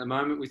anything at the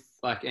moment with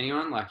like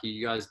anyone? Like,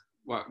 you guys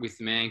with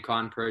the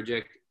Mankind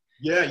Project?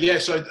 Yeah.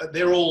 So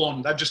they're all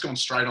on. They've just gone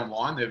straight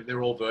online.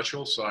 They're all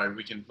virtual. So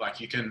we can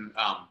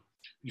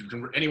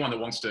anyone that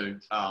wants to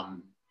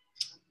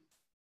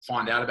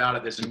find out about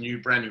it. There's a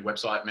brand new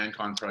website,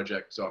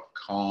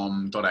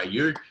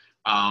 mankindproject.com.au,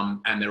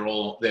 and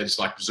there's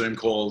like Zoom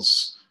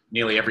calls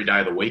nearly every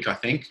day of the week, I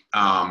think.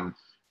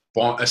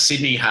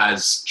 Sydney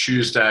has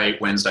Tuesday,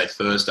 Wednesday,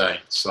 Thursday.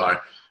 So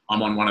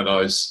I'm on one of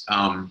those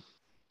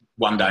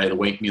one day of the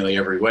week, nearly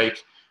every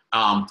week.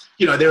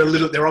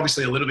 They're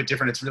obviously a little bit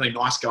different. It's really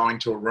nice going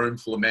to a room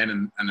full of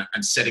men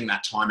and setting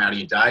that time out of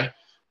your day.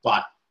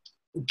 But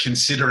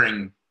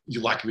considering,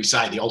 like we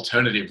say, the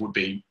alternative would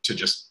be to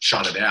just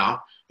shut it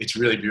out. It's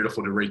really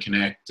beautiful to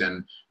reconnect,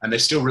 and they're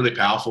still really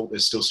powerful.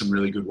 There's still some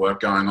really good work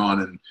going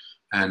on,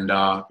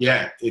 so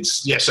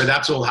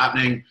that's all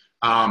happening.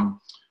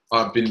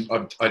 I've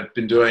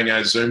been doing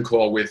a Zoom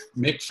call with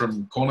Mick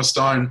from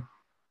Cornerstone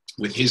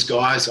with his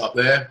guys up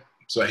there.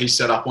 So he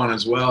set up one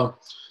as well.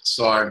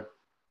 So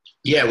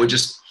yeah, we're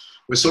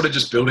sort of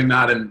just building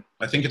that, and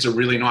I think it's a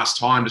really nice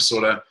time to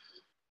sort of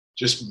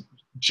just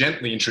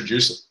gently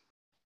introduce it.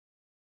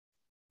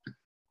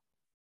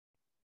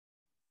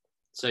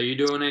 So you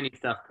doing any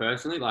stuff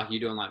personally? Like, you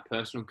doing like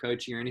personal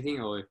coaching or anything,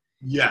 or?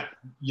 Yeah.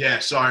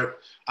 So,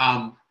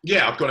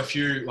 I've got a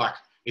few, like,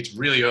 it's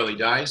really early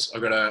days.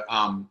 I've got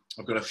a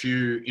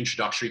few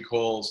introductory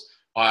calls.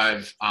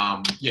 I've,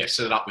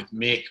 set it up with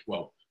Mick.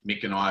 Well,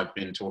 Mick and I have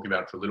been talking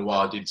about it for a little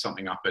while. I did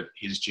something up at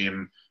his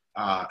gym,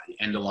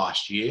 end of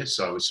last year.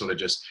 So it's sort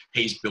of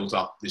he's built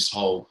up this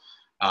whole,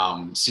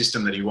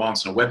 system that he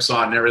wants, and a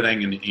website and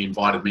everything. And he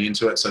invited me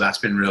into it. So that's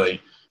been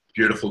really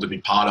beautiful to be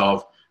part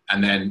of.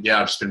 And then,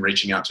 I've just been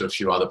reaching out to a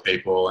few other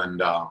people and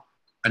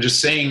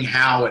just seeing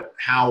how it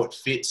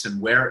fits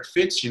and where it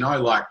fits,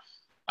 like,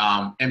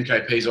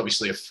 MKP is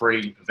obviously a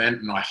free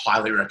event and I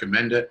highly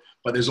recommend it,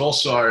 but there's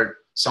also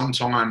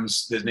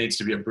sometimes there needs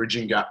to be a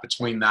bridging gap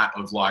between that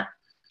of like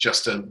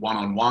just a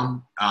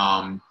one-on-one.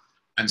 And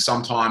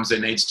sometimes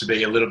there needs to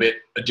be a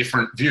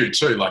different view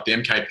too. Like, the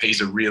MKP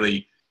is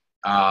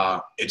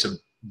it's a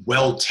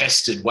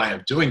well-tested way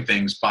of doing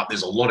things, but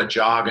there's a lot of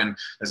jargon,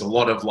 there's a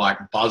lot of like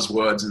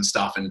buzzwords and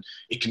stuff, and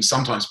it can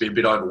sometimes be a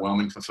bit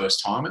overwhelming for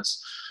first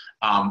timers.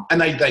 And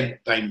they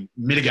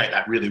mitigate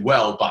that really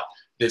well, but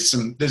I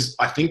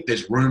think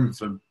there's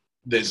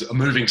a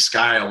moving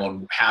scale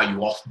on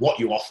what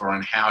you offer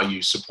and how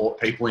you support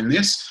people in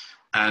this.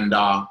 And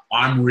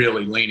I'm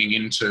really leaning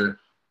into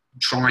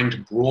trying to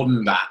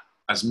broaden that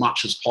as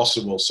much as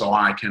possible so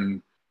I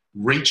can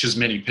reach as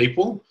many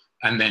people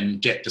and then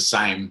get the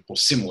same or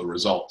similar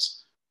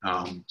results.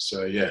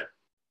 So yeah.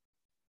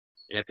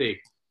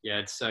 Epic. Yeah,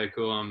 it's so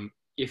cool.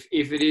 If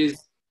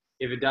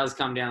it does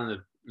come down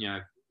to the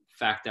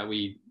fact that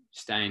we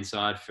stay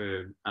inside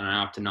for, I don't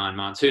know, up to 9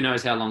 months, who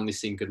knows how long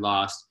this thing could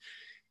last.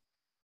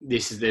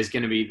 There's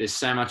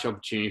so much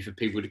opportunity for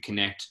people to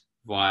connect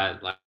via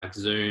like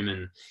Zoom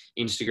and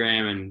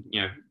Instagram and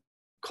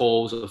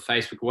calls or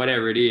Facebook,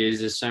 whatever it is.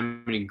 There's so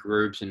many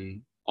groups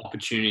and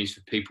opportunities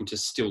for people to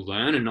still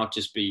learn and not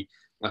just be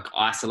like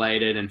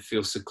isolated and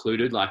feel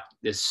secluded. Like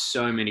there's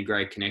so many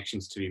great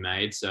connections to be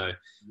made. So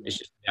it's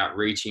just about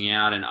reaching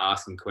out and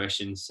asking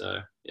questions. So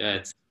yeah,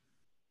 it's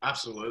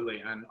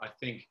absolutely. And I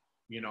think,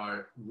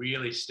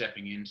 really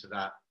stepping into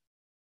that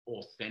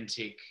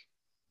authentic,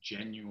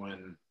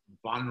 genuine,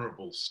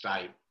 vulnerable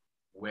state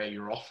where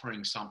you're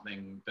offering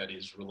something that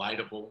is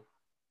relatable,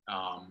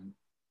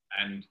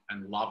 and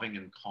loving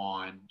and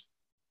kind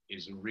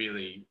is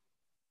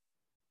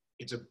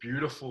it's a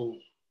beautiful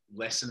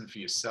lesson for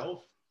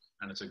yourself,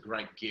 and it's a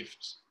great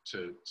gift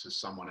to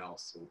someone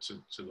else or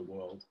to the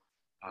world,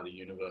 the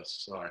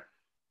universe. So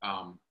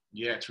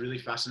yeah, it's really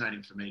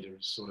fascinating for me to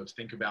sort of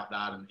think about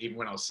that. And even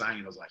when I was saying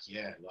it, I was like,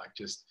 yeah, like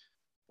just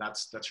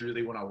that's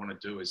really what I want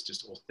to do, is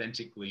just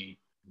authentically,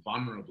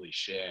 vulnerably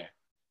share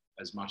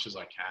as much as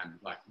I can.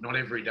 Like not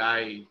every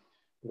day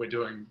we're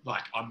doing,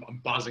 like I'm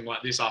buzzing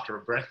like this after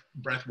a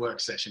breath work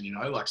session,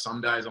 like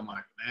some days I'm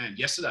like, man,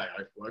 yesterday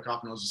I woke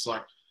up and I was just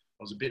like, I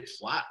was a bit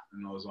flat,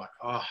 and I was like,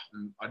 oh,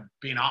 and I'd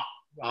been up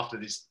after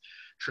this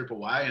trip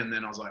away, and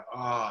then I was like, oh,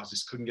 I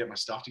just couldn't get my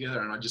stuff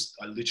together. And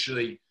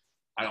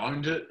I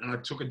owned it, and I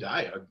took a day.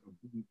 I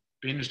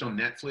binged on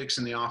Netflix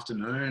in the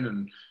afternoon,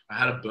 and I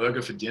had a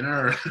burger for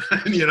dinner.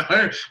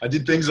 And, I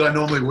did things that I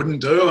normally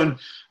wouldn't do. And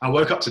I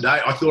woke up today.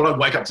 I thought I'd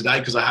wake up today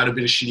because I had a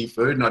bit of shitty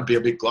food and I'd be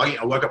a bit gluggy.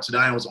 I woke up today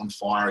and I was on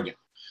fire again.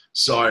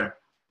 So,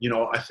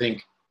 I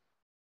think,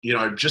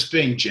 just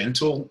being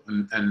gentle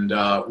and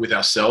with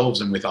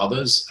ourselves and with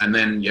others, and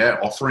then,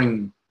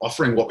 offering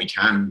what we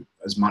can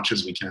as much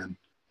as we can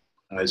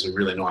is a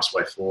really nice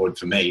way forward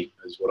for me,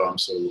 is what I'm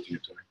sort of looking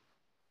at doing.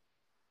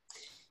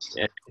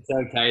 Yeah, it's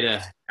okay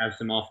to have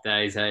some off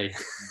days, hey?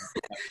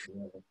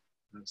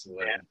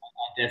 Absolutely. Yeah,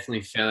 I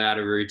definitely fell out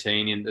of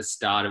routine in the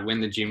start of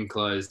when the gym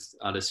closed.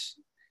 I was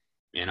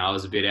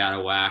a bit out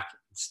of whack.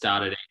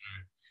 Started eating.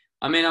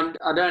 I mean,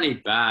 I don't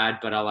eat bad,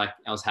 but I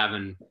was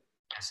having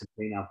some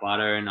peanut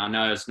butter, and I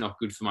know it's not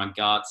good for my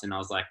guts, and I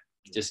was like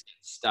just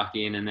stuck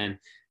in, and then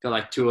got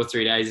like 2 or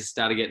 3 days, it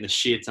started getting the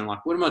shits. I'm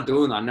like, what am I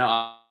doing? I know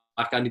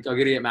I got to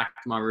get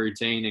back to my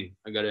routine, and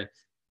I got to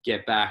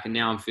get back, and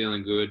now I'm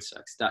feeling good. So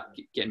I start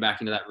getting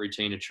back into that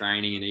routine of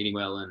training and eating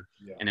well and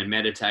then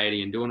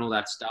meditating and doing all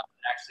that stuff.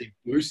 It actually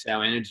boosts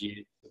our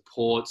energy. It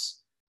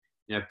supports,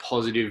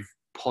 positive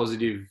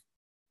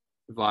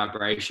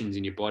vibrations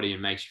in your body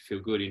and makes you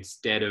feel good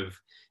instead of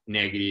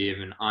negative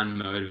and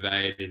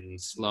unmotivated and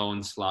slow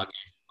and sluggish.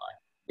 Like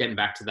getting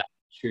back to that,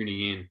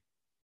 tuning in.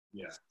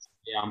 Yeah.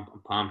 Yeah, I'm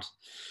pumped.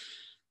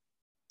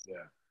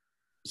 Yeah.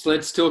 So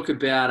let's talk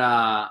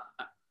about,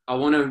 I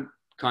want to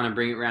kind of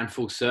bring it around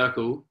full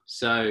circle.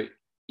 So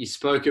you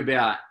spoke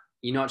about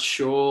you're not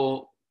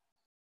sure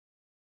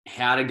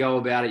how to go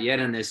about it yet,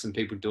 and there's some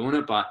people doing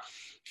it, but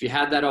if you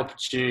had that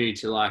opportunity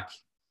to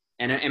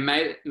and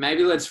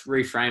maybe let's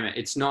reframe it.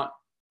 It's not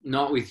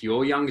with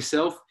your younger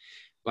self,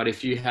 but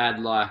if you had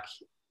a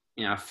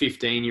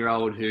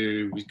 15-year-old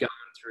who was going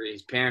through,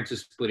 his parents were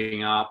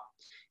splitting up,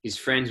 his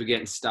friends were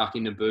getting stuck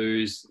in the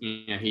booze,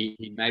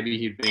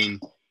 he'd been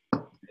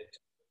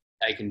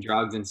taking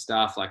drugs and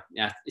stuff,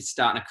 it's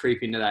starting to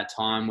creep into that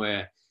time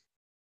where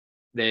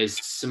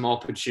there's some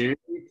opportunity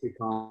to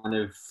kind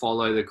of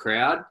follow the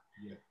crowd.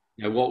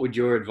 Yeah. What would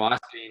your advice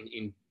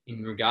be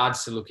in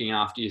regards to looking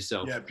after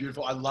yourself? Yeah,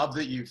 beautiful. I love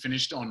that you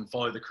finished on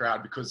follow the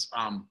crowd, because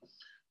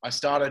I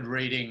started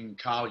reading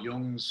Carl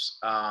Jung's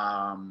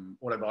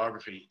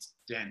autobiography. It's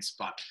dense,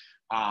 but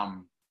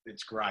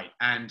it's great.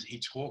 And he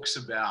talks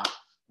about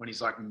when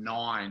he's like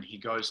 9, he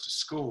goes to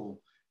school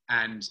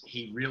and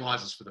he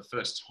realizes for the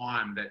first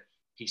time that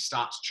he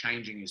starts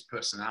changing his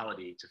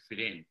personality to fit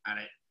in. And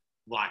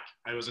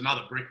it was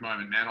another brick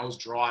moment, man. I was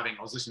driving,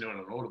 I was listening to it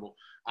on Audible,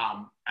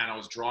 and I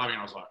was driving, and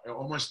I was like, I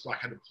almost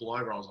had to pull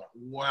over. I was like,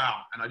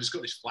 wow. And I just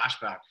got this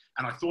flashback,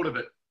 and I thought of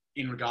it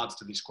in regards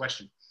to this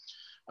question.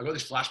 I got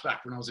this flashback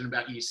when I was in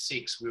about year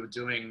 6.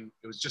 It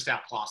was just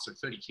our class, so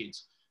 30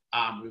 kids.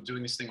 We were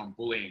doing this thing on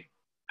bullying,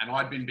 and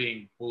I'd been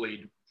being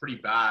bullied pretty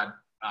bad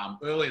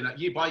early in that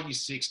year. By year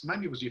 6,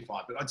 maybe it was year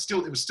 5, but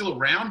it was still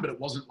around, but it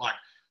wasn't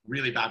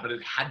really bad, but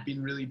it had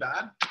been really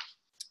bad.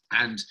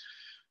 And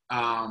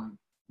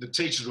the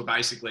teachers were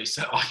basically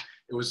said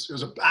it was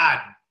a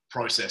bad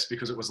process,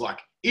 because it was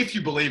if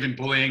you believe in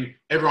bullying,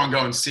 everyone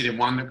go and sit in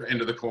one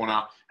end of the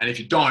corner, and if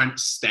you don't,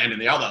 stand in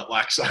the other.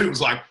 So it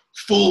was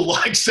full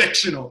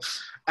sectional.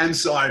 And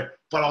so,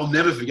 but I'll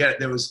never forget it.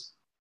 There was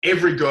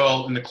every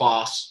girl in the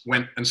class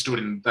went and stood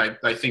in,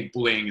 they think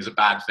bullying is a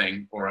bad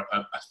thing or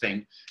a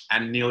thing.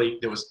 And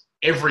there was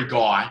every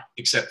guy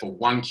except for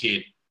one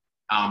kid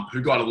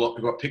who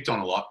got picked on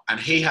a lot. And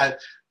he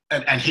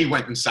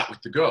went and sat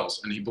with the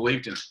girls and he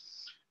believed in it.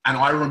 And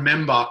I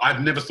remember,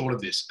 I'd never thought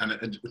of this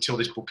until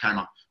this book came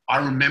up. I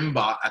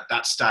remember at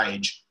that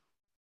stage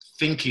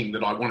thinking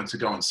that I wanted to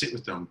go and sit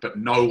with them, but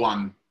no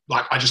one,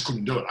 like, I just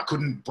couldn't do it. I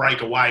couldn't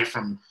break away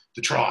from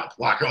the tribe.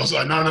 Like, I was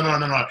like, no,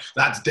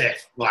 that's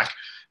death. Like,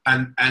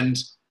 and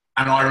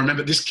I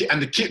remember this kid,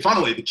 and the kid,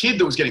 funnily, the kid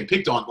that was getting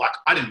picked on, like,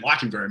 I didn't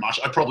like him very much.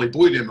 I probably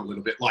bullied him a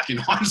little bit, like, in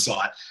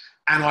hindsight.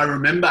 And I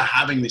remember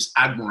having this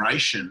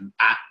admiration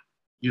at,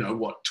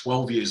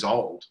 12 years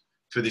old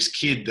for this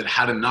kid that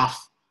had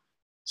enough,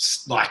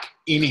 like,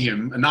 in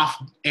him,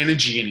 enough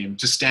energy in him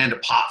to stand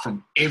apart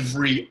from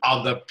every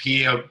other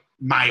peer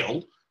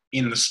male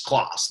in this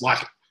class.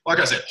 Like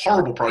I said,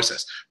 horrible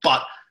process.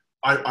 But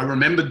I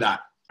remembered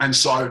that. And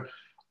so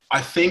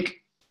I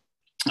think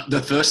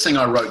the first thing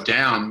I wrote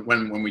down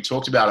when we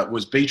talked about it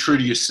was be true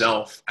to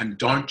yourself and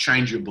don't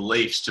change your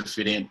beliefs to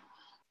fit in.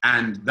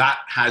 And that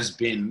has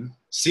been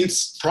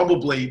since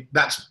probably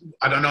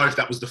I don't know if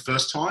that was the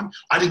first time.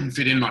 I didn't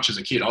fit in much as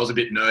a kid. I was a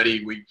bit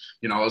nerdy.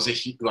 I was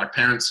like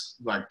parents,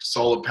 like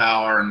solar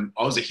power, and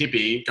I was a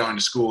hippie going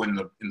to school in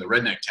the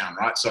redneck town,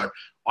 right? So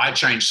I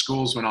changed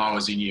schools when I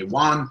was in year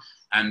 1,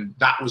 and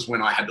that was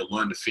when I had to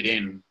learn to fit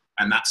in.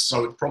 And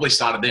so it probably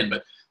started then,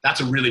 but that's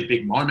a really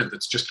big moment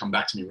that's just come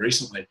back to me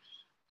recently.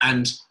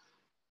 And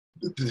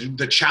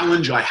the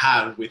challenge I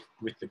have with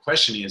the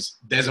question is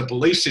there's a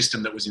belief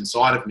system that was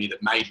inside of me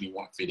that made me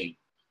want to fit in.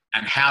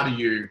 And how do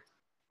you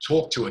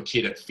talk to a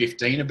kid at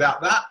 15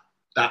 about that?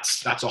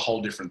 That's a whole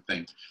different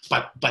thing.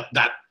 But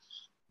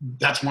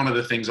that's one of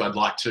the things I'd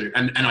like to,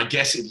 and I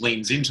guess it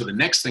leans into the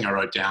next thing I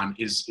wrote down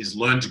is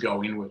learn to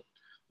go inward.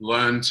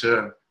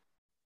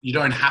 You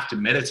don't have to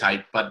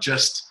meditate, but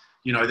just,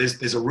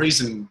 there's a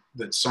reason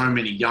that so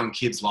many young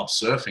kids love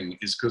surfing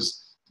is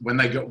because when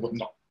they go,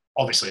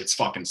 obviously it's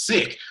fucking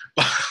sick,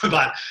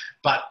 but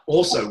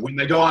also when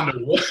they go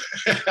underwater,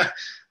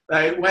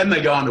 they've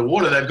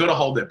got to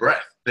hold their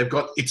breath.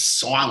 It's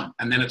silent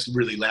and then it's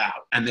really loud.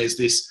 And there's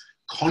this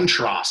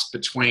contrast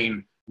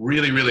between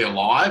really, really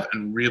alive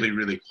and really,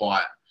 really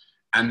quiet.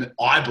 And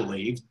I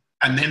believe,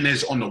 and then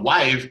there's on the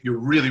wave, you're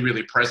really,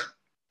 really present.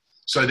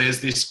 So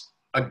there's this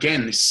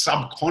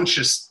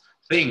subconscious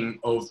thing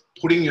of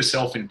putting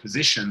yourself in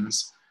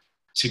positions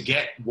to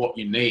get what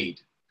you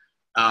need.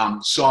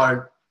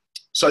 So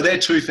there are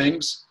two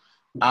things.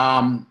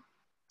 And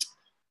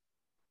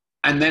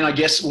then I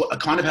guess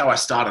kind of how I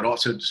started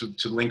off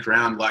to link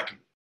around, like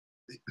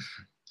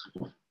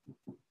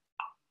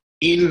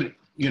in,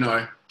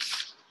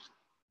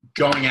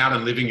 going out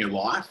and living your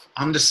life,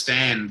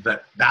 understand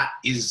that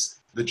is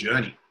the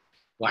journey.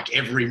 Like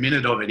every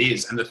minute of it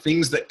is. And the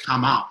things that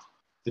come up,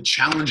 the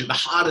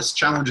hardest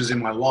challenges in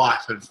my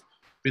life have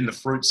been the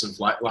fruits of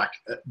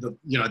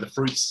the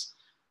fruits.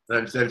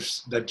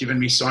 They've given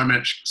me so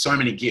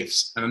many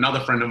gifts. And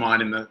another friend of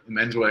mine in the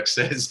men's work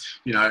says,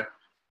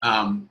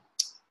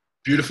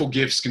 beautiful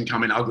gifts can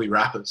come in ugly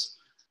wrappers.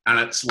 And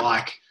it's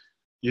like,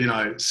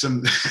 there's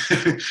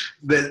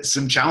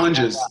some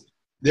challenges.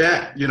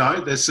 Yeah,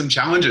 there's some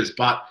challenges,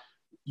 but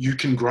you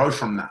can grow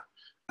from that.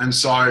 And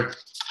so,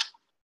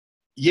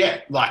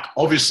 yeah, like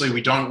obviously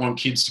we don't want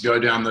kids to go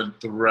down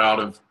the route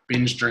of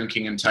binge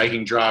drinking and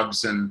taking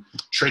drugs and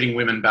treating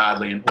women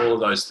badly and all of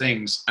those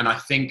things. And I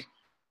think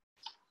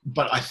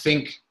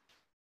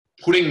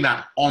putting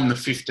that on the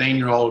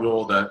 15-year-old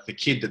or the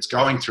kid that's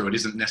going through it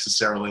isn't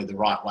necessarily the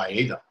right way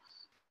either.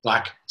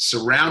 Like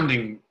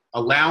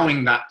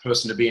allowing that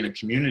person to be in a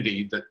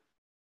community that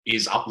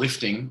is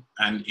uplifting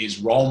and is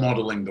role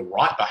modeling the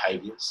right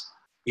behaviors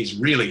is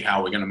really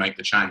how we're going to make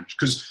the change.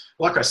 Because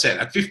like I said,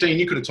 at 15,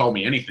 you could have told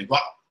me anything.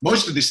 Like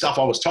most of this stuff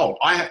I was told.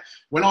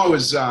 When I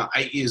was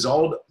 8 years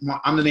old,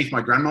 underneath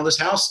my grandmother's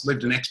house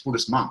lived an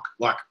ex-Buddhist monk.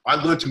 Like I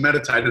learned to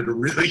meditate at a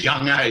really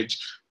young age.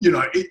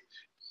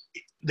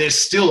 There's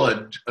still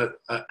an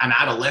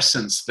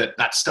adolescence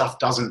that stuff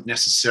doesn't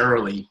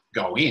necessarily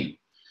go in.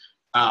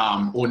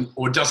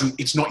 Or doesn't,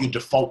 it's not your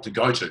default to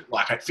go to.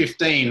 Like at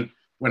 15,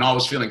 when I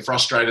was feeling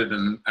frustrated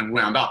and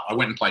wound up, I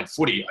went and played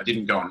footy. I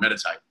didn't go and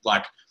meditate.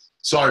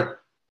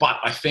 But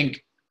I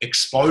think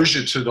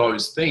exposure to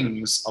those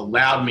things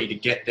allowed me to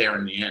get there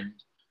in the end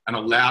and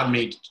allowed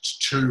me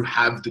to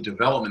have the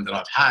development that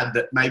I've had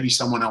that maybe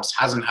someone else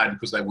hasn't had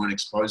because they weren't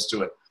exposed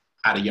to it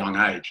at a young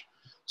age.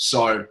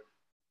 So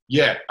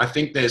yeah, I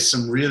think there's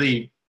some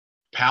really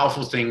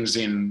powerful things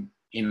in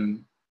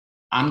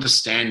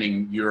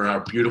understanding you're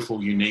a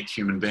beautiful, unique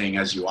human being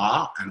as you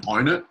are and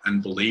own it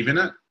and believe in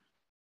it.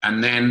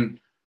 And then,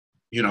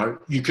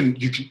 you can,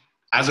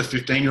 as a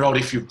 15-year-old,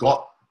 if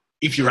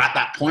you're at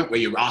that point where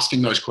you're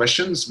asking those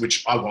questions,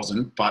 which I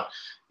wasn't, but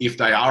if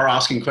they are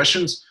asking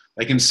questions,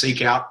 they can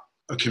seek out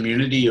a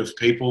community of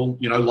people,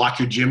 like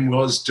your gym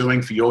was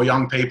doing for your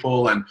young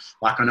people. And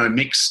like I know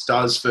Mix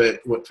does for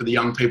the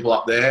young people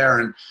up there.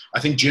 And I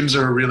think gyms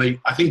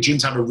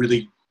have a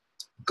really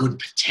good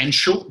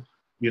potential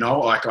You know,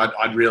 like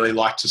I'd really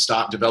like to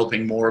start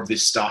developing more of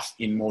this stuff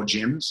in more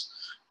gyms,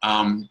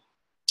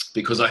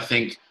 because I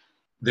think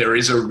there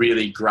is a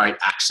really great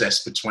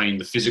access between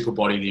the physical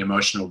body, the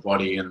emotional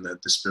body, and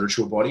the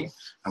spiritual body,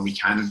 and we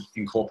can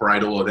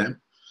incorporate all of them.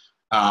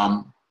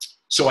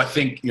 So I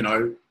think, you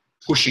know,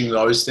 pushing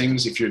those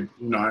things, if you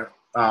know,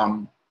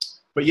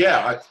 but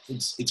yeah,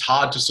 it's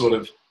hard to sort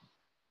of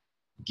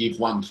give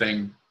one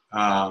thing.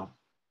 Yeah,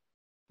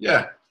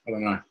 I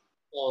don't know.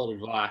 Solid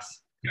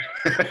advice.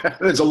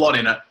 There's a lot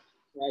in it.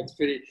 That's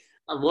pretty.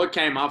 What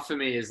came up for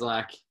me is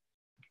like,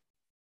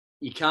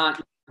 you can't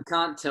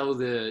tell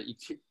the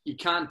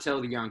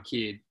young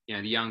kid, you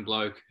know, the young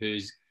bloke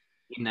who's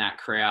in that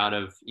crowd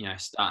of, you know,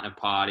 starting a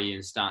party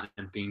and starting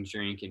to binge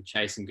drink and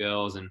chasing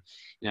girls and,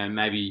 you know,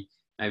 maybe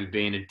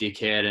being a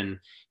dickhead, and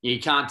you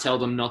can't tell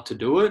them not to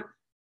do it.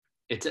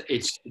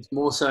 It's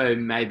more so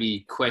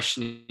maybe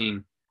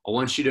questioning. I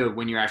want you to,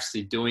 when you're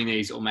actually doing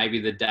these, or maybe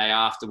the day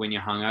after when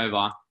you're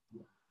hungover,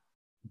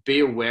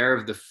 be aware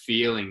of the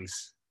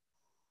feelings.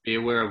 Be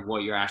aware of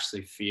what you're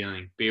actually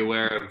feeling. Be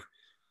aware of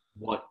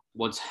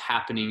what's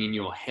happening in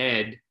your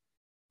head,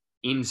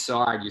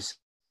 inside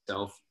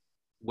yourself,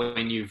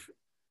 when you've,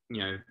 you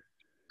know,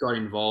 got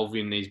involved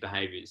in these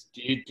behaviors.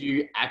 Do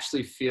you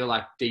actually feel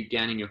like deep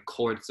down in your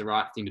core it's the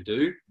right thing to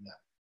do?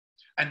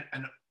 Yeah.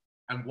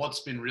 And what's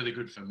been really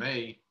good for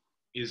me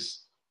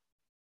is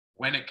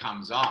when it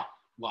comes up,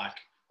 like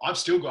I've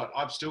still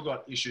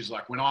got issues,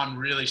 like when I'm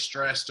really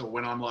stressed, or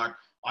when I'm like,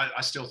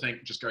 I still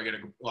think just go get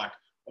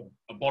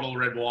a bottle of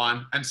red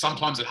wine. And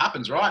sometimes it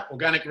happens, right?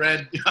 Organic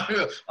red, you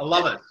know, I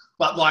love it.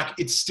 But like,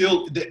 it's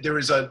still, there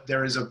is a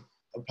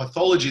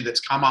pathology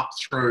that's come up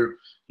through,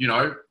 you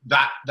know,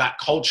 that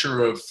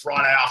culture of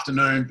Friday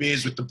afternoon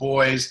beers with the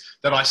boys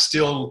that I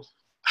still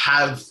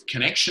have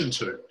connection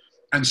to.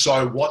 And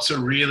so what's a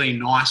really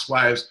nice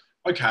way of,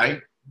 okay,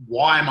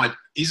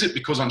 is it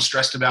because I'm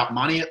stressed about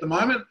money at the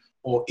moment?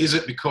 Or is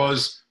it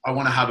because I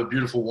want to have a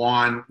beautiful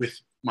wine with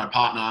my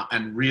partner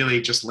and really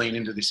just lean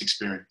into this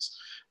experience?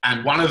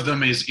 And one of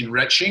them is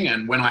enriching.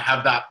 And when I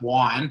have that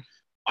wine,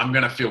 I'm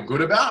going to feel good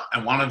about.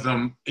 And one of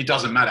them, it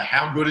doesn't matter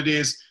how good it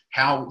is,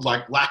 how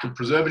like lack of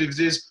preservatives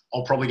is,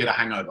 I'll probably get a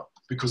hangover,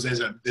 because there's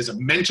a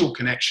mental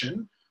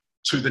connection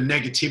to the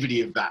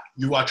negativity of that.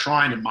 You are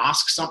trying to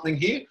mask something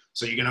here.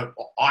 So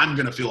I'm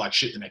going to feel like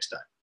shit the next day.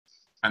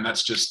 And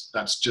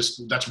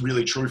that's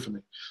really true for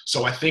me.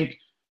 So I think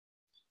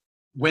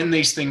when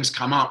these things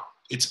come up,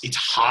 it's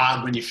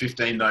hard when you're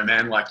 15 though,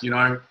 man. Like, you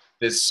know,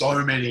 there's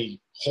so many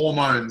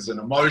hormones and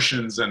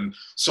emotions and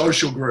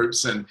social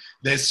groups, and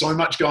there's so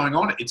much going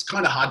on. It's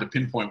kind of hard to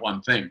pinpoint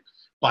one thing,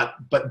 but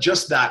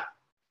just that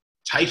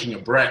taking a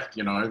breath,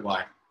 you know,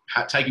 like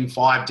taking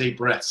 5 deep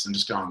breaths and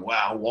just going,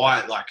 wow,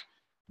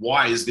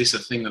 why is this a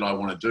thing that I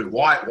want to do?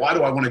 Why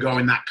do I want to go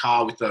in that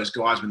car with those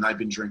guys when they've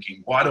been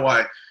drinking? Why do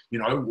I, you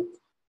know,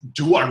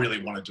 do I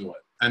really want to do it?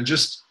 And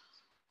just,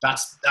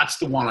 that's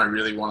the one I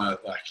really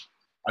want to, like,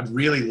 I'd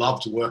really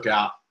love to work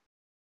out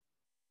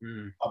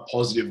a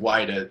positive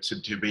way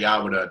to be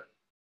able to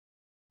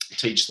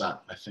teach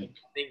that, I think.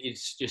 I think you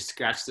just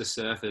scratched the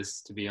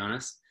surface, to be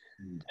honest.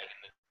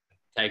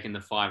 Taking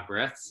the 5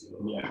 breaths.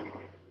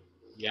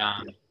 Yeah.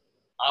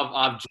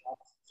 I've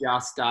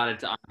just started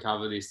to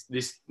uncover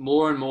this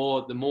more and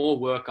more. The more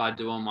work I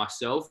do on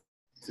myself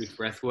with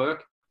breath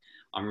work,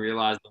 I'm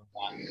realizing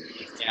that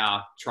it's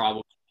our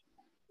tribal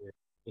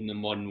in the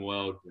modern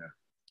world. Yeah.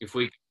 If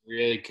we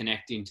really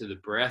connect into the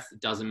breath, it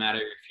doesn't matter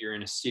if you're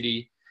in a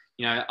city.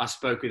 You know, I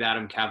spoke with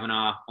Adam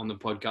Kavanagh on the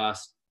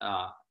podcast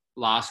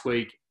last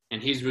week,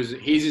 and his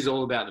is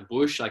all about the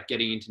bush, like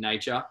getting into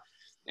nature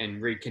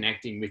and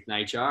reconnecting with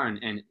nature.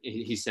 And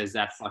he says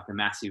that's like a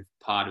massive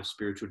part of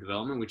spiritual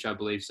development, which I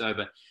believe so.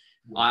 But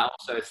I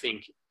also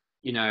think,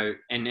 you know,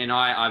 and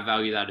I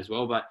value that as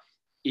well. But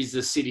is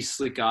the city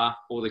slicker,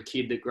 or the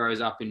kid that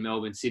grows up in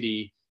Melbourne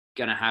City,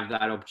 going to have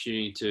that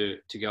opportunity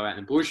to go out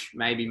in the bush?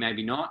 Maybe,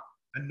 maybe not.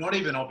 And not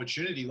even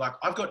opportunity. Like,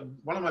 I've got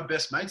one of my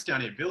best mates down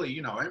here, Billy,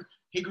 you know him.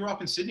 He grew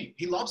up in Sydney.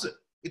 He loves it.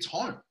 It's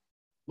home.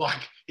 Like,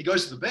 he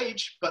goes to the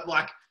beach, but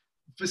like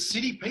for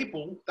city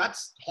people,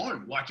 that's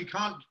home. Like, you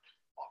can't,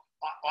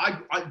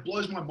 it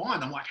blows my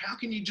mind. I'm like, how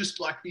can you just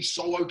like be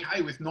so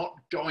okay with not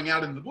going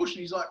out in the bush?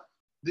 And he's like,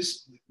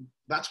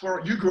 that's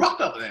where you grew up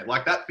there.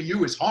 Like, that for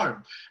you is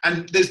home.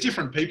 And there's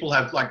different people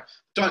have like,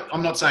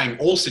 I'm not saying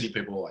all city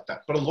people are like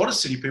that, but a lot of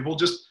city people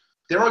just,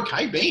 they're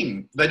okay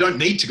they don't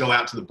need to go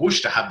out to the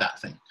bush to have that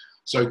thing.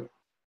 So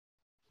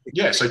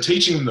yeah, so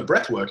teaching them the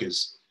breath work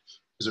is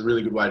a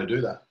really good way to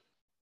do that.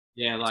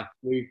 Yeah, like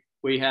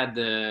we had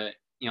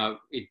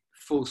it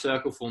full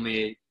circle for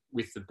me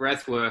with the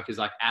breath work is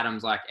like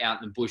Adam's like out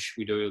in the bush.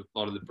 We do a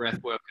lot of the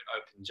breath work.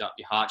 It opens up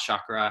your heart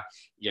chakra.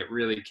 You get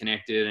really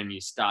connected and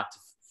you start to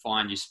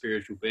find your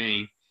spiritual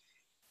being.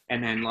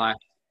 And then like,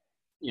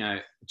 you know,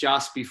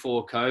 just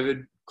before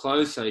COVID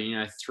closed, so, you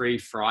know, 3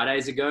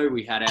 Fridays ago,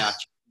 we had our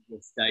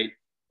state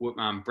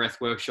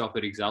breath workshop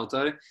at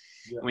Exalto.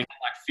 Yeah. We had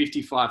like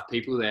 55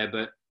 people there,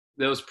 but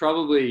there's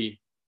probably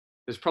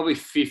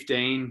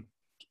 15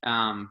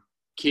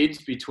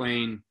 kids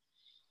between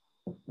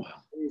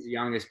was the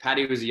youngest.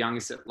 Paddy was the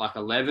youngest at like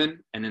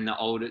 11. And then the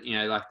older, you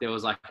know, like there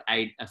was like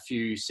a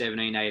few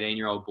 17,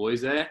 18-year-old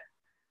boys there.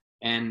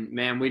 And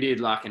man, we did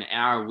like an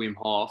hour of Wim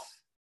Hof.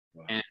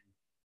 Wow. And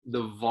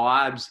the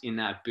vibes in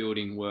that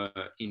building were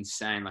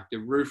insane. Like the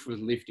roof was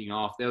lifting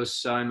off. There was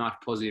so much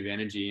positive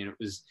energy, and it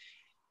was,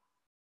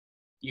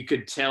 you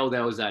could tell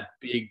there was that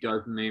big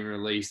dopamine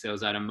release. There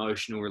was that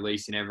emotional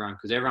release in everyone,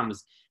 because everyone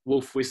was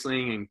wolf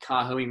whistling and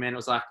kahooing, man. It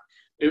was like,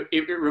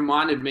 it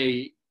reminded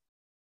me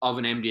of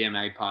an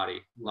MDMA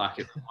party. Like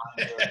it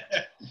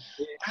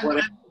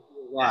reminded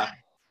me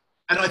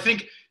and I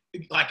think,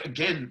 like,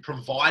 again,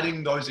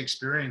 providing those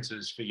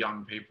experiences for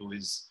young people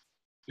is,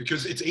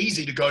 because it's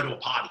easy to go to a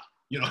party,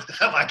 you know,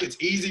 like it's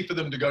easy for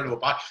them to go to a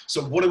party.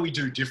 So what do we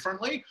do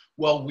differently?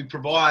 Well, we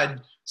provide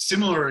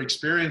similar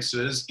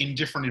experiences in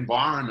different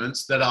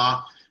environments that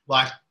are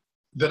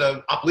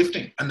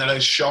uplifting and that are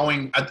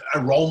showing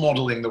a role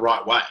modeling the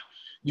right way.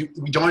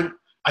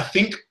 I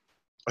think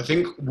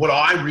what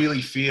I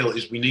really feel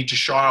is we need to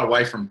shy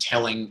away from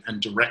telling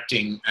and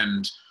directing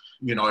and,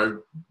 you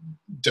know,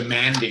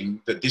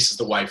 demanding that this is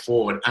the way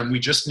forward. And we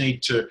just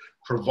need to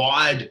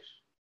provide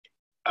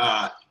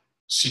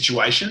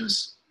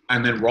situations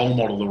and then role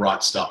model the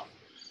right stuff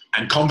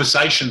and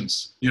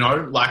conversations, you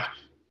know, like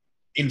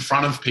in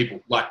front of people.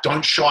 Like,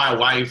 don't shy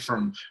away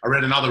from, I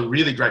read another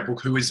really great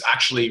book who is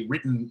actually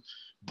written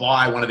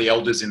by one of the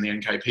elders in the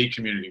NKP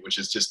community, which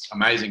is just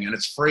amazing. And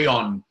it's free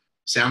on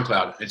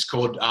SoundCloud. It's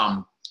called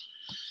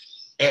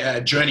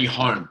Journey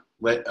Home,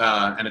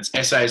 and it's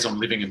essays on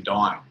living and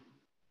dying.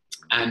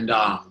 And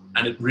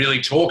it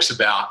really talks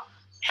about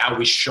how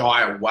we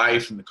shy away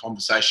from the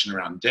conversation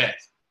around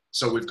death.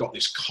 So we've got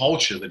this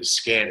culture that is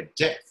scared of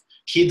death.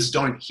 Kids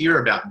don't hear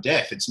about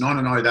death. It's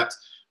no, that's,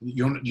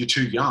 you're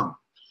too young.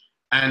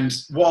 And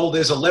while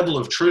there's a level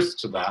of truth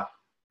to that,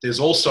 there's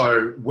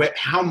also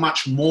how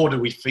much more do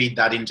we feed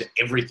that into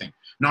everything?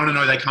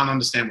 No, they can't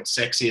understand what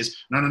sex is.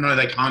 No,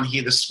 they can't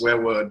hear the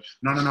swear word.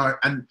 No.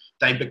 And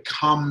they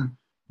become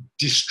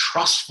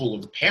distrustful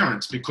of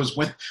parents, because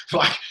when,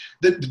 like,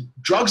 the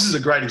drugs is a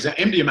great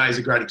example. MDMA is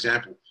a great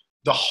example.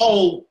 The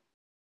whole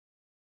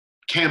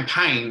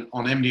campaign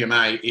on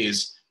MDMA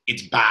is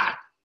it's bad.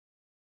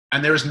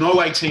 And there is no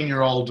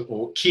 18-year-old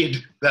or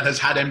kid that has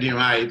had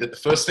MDMA that the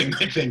first thing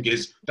they think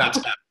is that's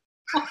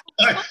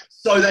bad.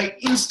 So they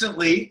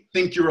instantly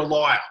think you're a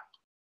liar.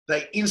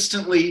 They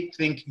instantly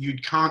think you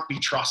can't be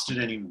trusted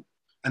anymore.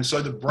 And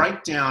so the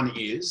breakdown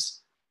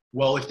is,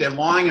 well, if they're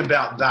lying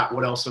about that,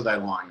 what else are they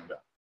lying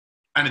about?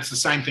 And it's the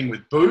same thing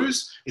with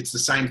booze. It's the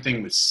same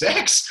thing with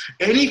sex.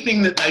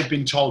 Anything that they've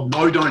been told,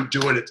 no, don't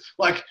do it. It's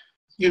like,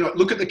 you know,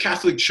 look at the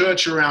Catholic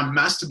Church around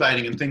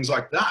masturbating and things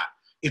like that.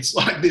 It's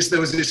like this, there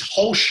was this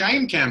whole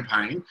shame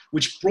campaign,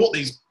 which brought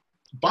these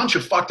bunch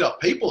of fucked up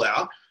people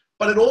out,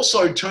 but it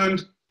also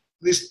turned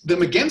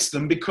them against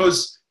them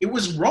because it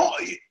was wrong.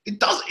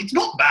 It's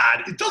not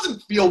bad. It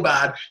doesn't feel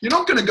bad. You're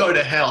not going to go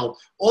to hell,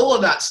 all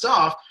of that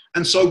stuff.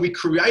 And so we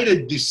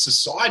created this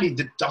society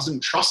that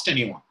doesn't trust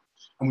anyone.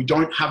 And we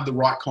don't have the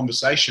right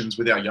conversations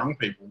with our young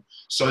people,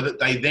 so that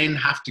they then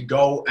have to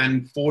go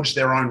and forge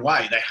their own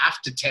way. They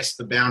have to test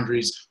the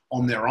boundaries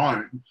on their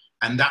own.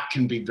 And that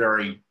can be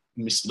very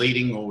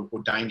misleading or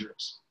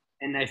dangerous.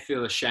 And they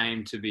feel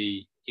ashamed to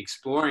be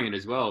exploring it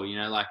as well. You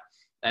know, like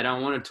they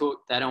don't want to talk,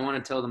 they don't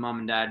want to tell the mum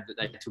and dad that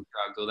they took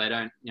drugs, or they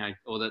don't, you know,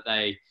 or that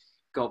they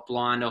got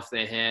blind off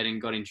their head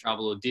and got in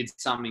trouble or did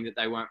something that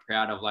they weren't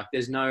proud of. Like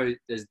there's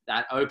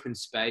that open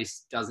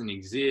space doesn't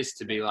exist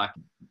to be like,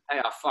 hey,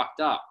 I fucked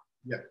up.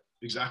 Yeah,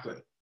 exactly.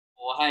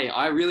 Or hey,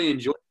 I really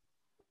enjoy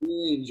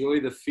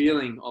the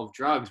feeling of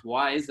drugs.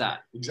 Why is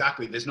that?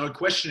 Exactly. There's no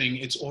questioning.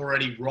 It's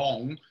already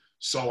wrong,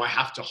 so I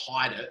have to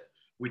hide it,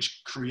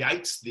 which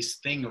creates this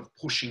thing of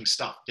pushing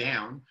stuff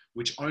down,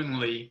 which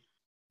only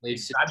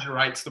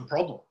exaggerates the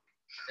problem.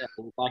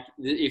 Yeah, like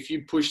if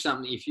you push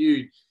something, if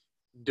you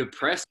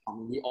depress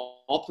something, the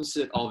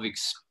opposite of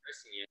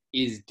expressing it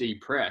is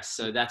depress.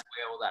 So that's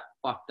where all that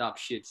fucked up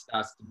shit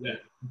starts to be.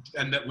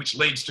 Yeah. And that, which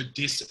leads to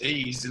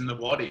dis-ease in the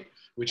body,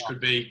 which could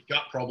be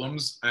gut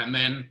problems. And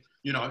then,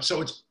 you know,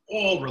 so it's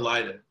all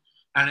related.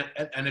 And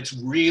it's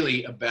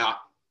really about,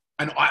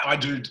 and I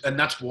do, and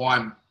that's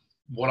why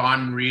what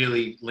I'm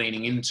really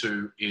leaning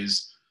into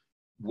is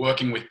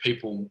working with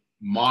people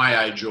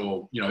my age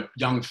or, you know,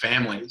 young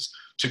families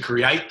to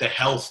create the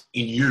health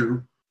in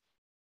you.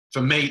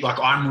 For me, like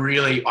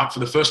for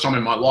the first time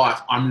in my life,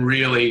 I'm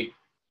really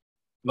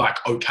like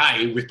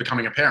okay with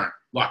becoming a parent.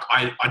 Like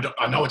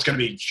I know it's going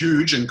to be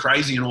huge and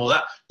crazy and all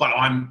that, but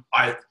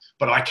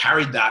I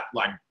carried that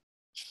like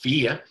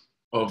fear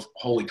of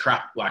holy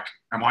crap, like,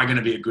 am I going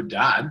to be a good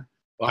dad?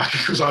 Like,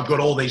 because I've got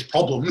all these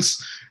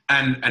problems,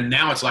 and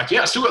now it's like,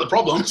 yeah, I still got the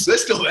problems. They're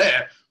still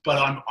there,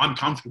 but I'm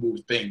comfortable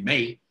with being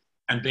me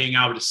and being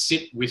able to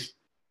sit with,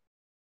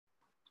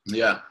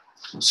 yeah.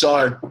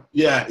 So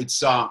yeah,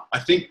 it's, I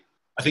think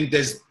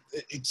it's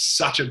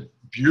such a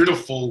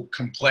beautiful,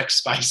 complex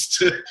space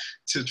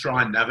to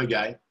try and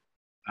navigate.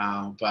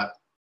 But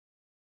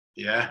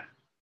yeah.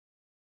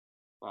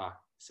 Wow,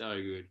 so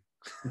good.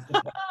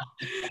 That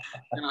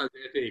was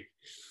epic.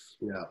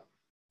 Yeah.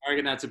 I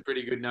reckon that's a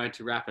pretty good note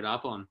to wrap it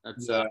up on.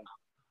 That's Yeah.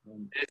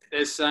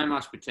 there's so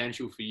much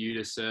potential for you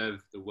to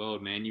serve the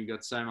world, man. You've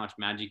got so much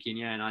magic in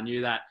you, and I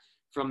knew that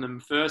from the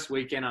first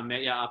weekend I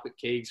met you up at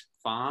Keegs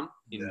Farm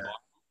in Boston.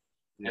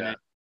 And then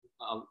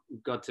I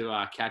got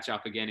to catch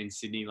up again in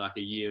Sydney like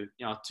a year,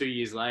 2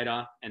 years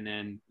later, and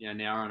then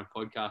now we're on a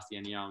podcast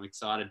again. I'm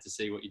excited to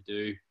see what you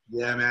do.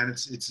 Yeah, man,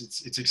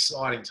 it's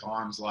exciting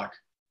times. Like,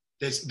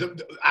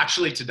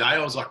 actually today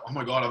I was like, oh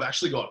my god, I've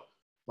actually got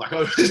like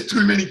there's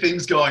too many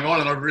things going on,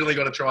 and I've really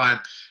got to try and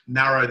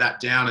narrow that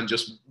down and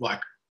just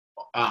like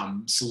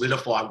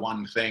solidify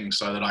one thing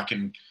so that I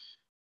can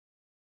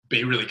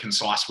be really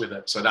concise with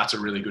it. So that's a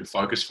really good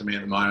focus for me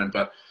at the moment.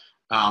 But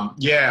I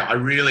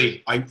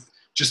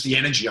just the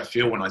energy I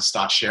feel when I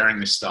start sharing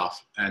this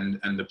stuff and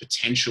the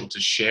potential to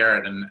share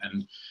it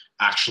and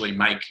actually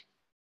make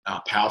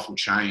powerful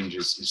change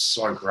is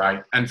so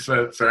great. And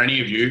for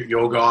any of you,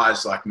 your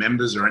guys, like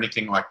members or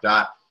anything like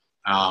that,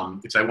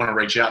 if they want to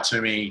reach out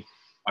to me,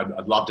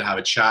 I'd love to have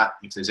a chat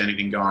if there's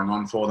anything going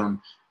on for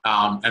them.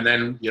 And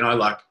then,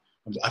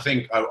 I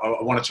think I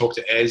want to talk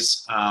to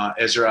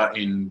Ezra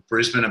in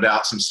Brisbane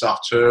about some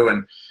stuff too.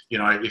 And,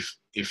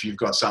 if you've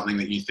got something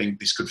that you think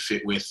this could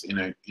fit with in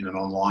an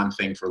online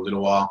thing for a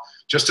little while,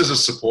 just as a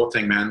support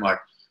thing, man, like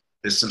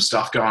there's some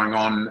stuff going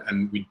on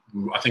and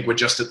I think we're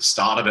just at the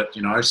start of it,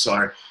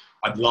 so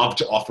I'd love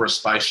to offer a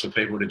space for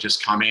people to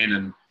just come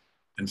in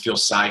and feel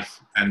safe.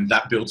 And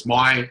that builds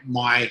my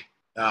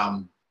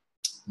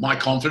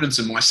confidence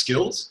and my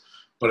skills,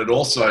 but it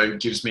also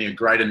gives me a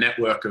greater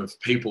network of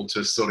people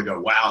to sort of go,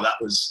 wow, that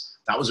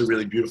was a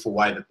really beautiful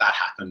way that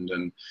happened.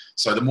 And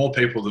so the more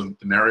people, the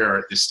merrier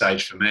at this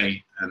stage for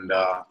me. And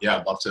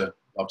I'd love to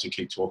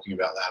keep talking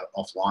about that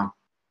offline.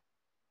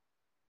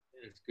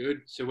 That's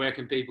good. So where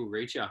can people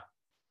reach you?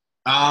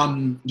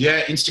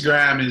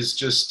 Instagram is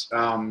just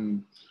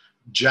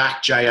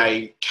Jack,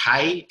 JAKMAY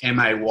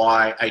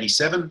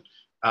 87.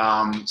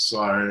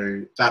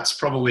 So that's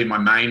probably my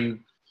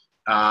main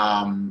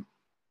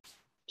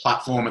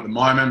platform at the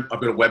moment.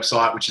 I've got a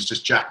website which is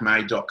just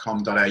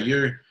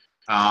jackmay.com.au.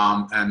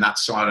 And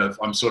that's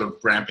I'm sort of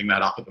ramping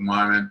that up at the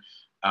moment,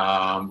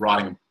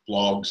 writing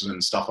blogs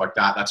and stuff like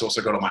that. That's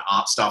also got all my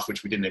art stuff,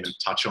 which we didn't even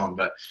touch on,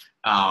 but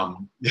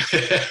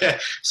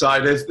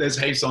so there's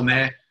heaps on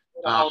there.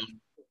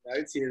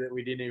 Notes here that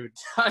we didn't even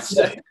touch.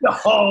 The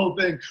whole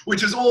thing,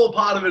 which is all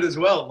part of it as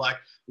well. Like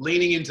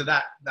leaning into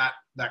that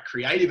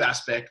creative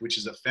aspect, which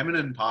is a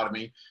feminine part of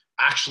me,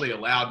 actually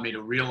allowed me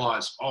to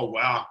realize, oh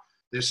wow,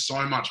 there's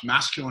so much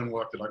masculine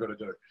work that I got to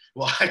do.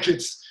 Like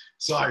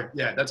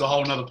that's a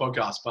whole nother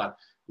podcast. But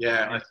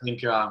I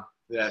think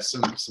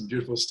some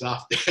beautiful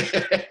stuff.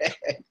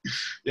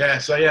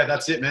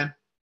 That's it, man.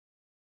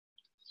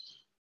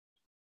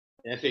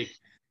 Epic.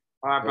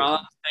 All right,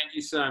 brother. Thank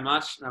you so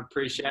much. I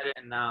appreciate it.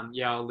 And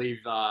I'll leave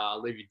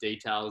your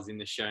details in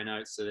the show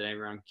notes so that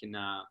everyone can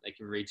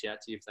reach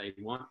out to you if they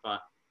want. But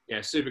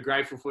super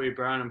grateful for you,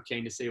 bro. And I'm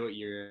keen to see what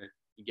you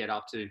get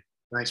up to.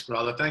 Thanks,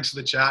 brother. Thanks for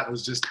the chat. It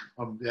was just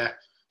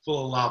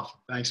full of love.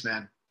 Thanks,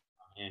 man.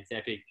 Yeah, it's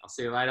epic. I'll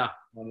see you later.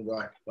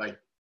 Bye.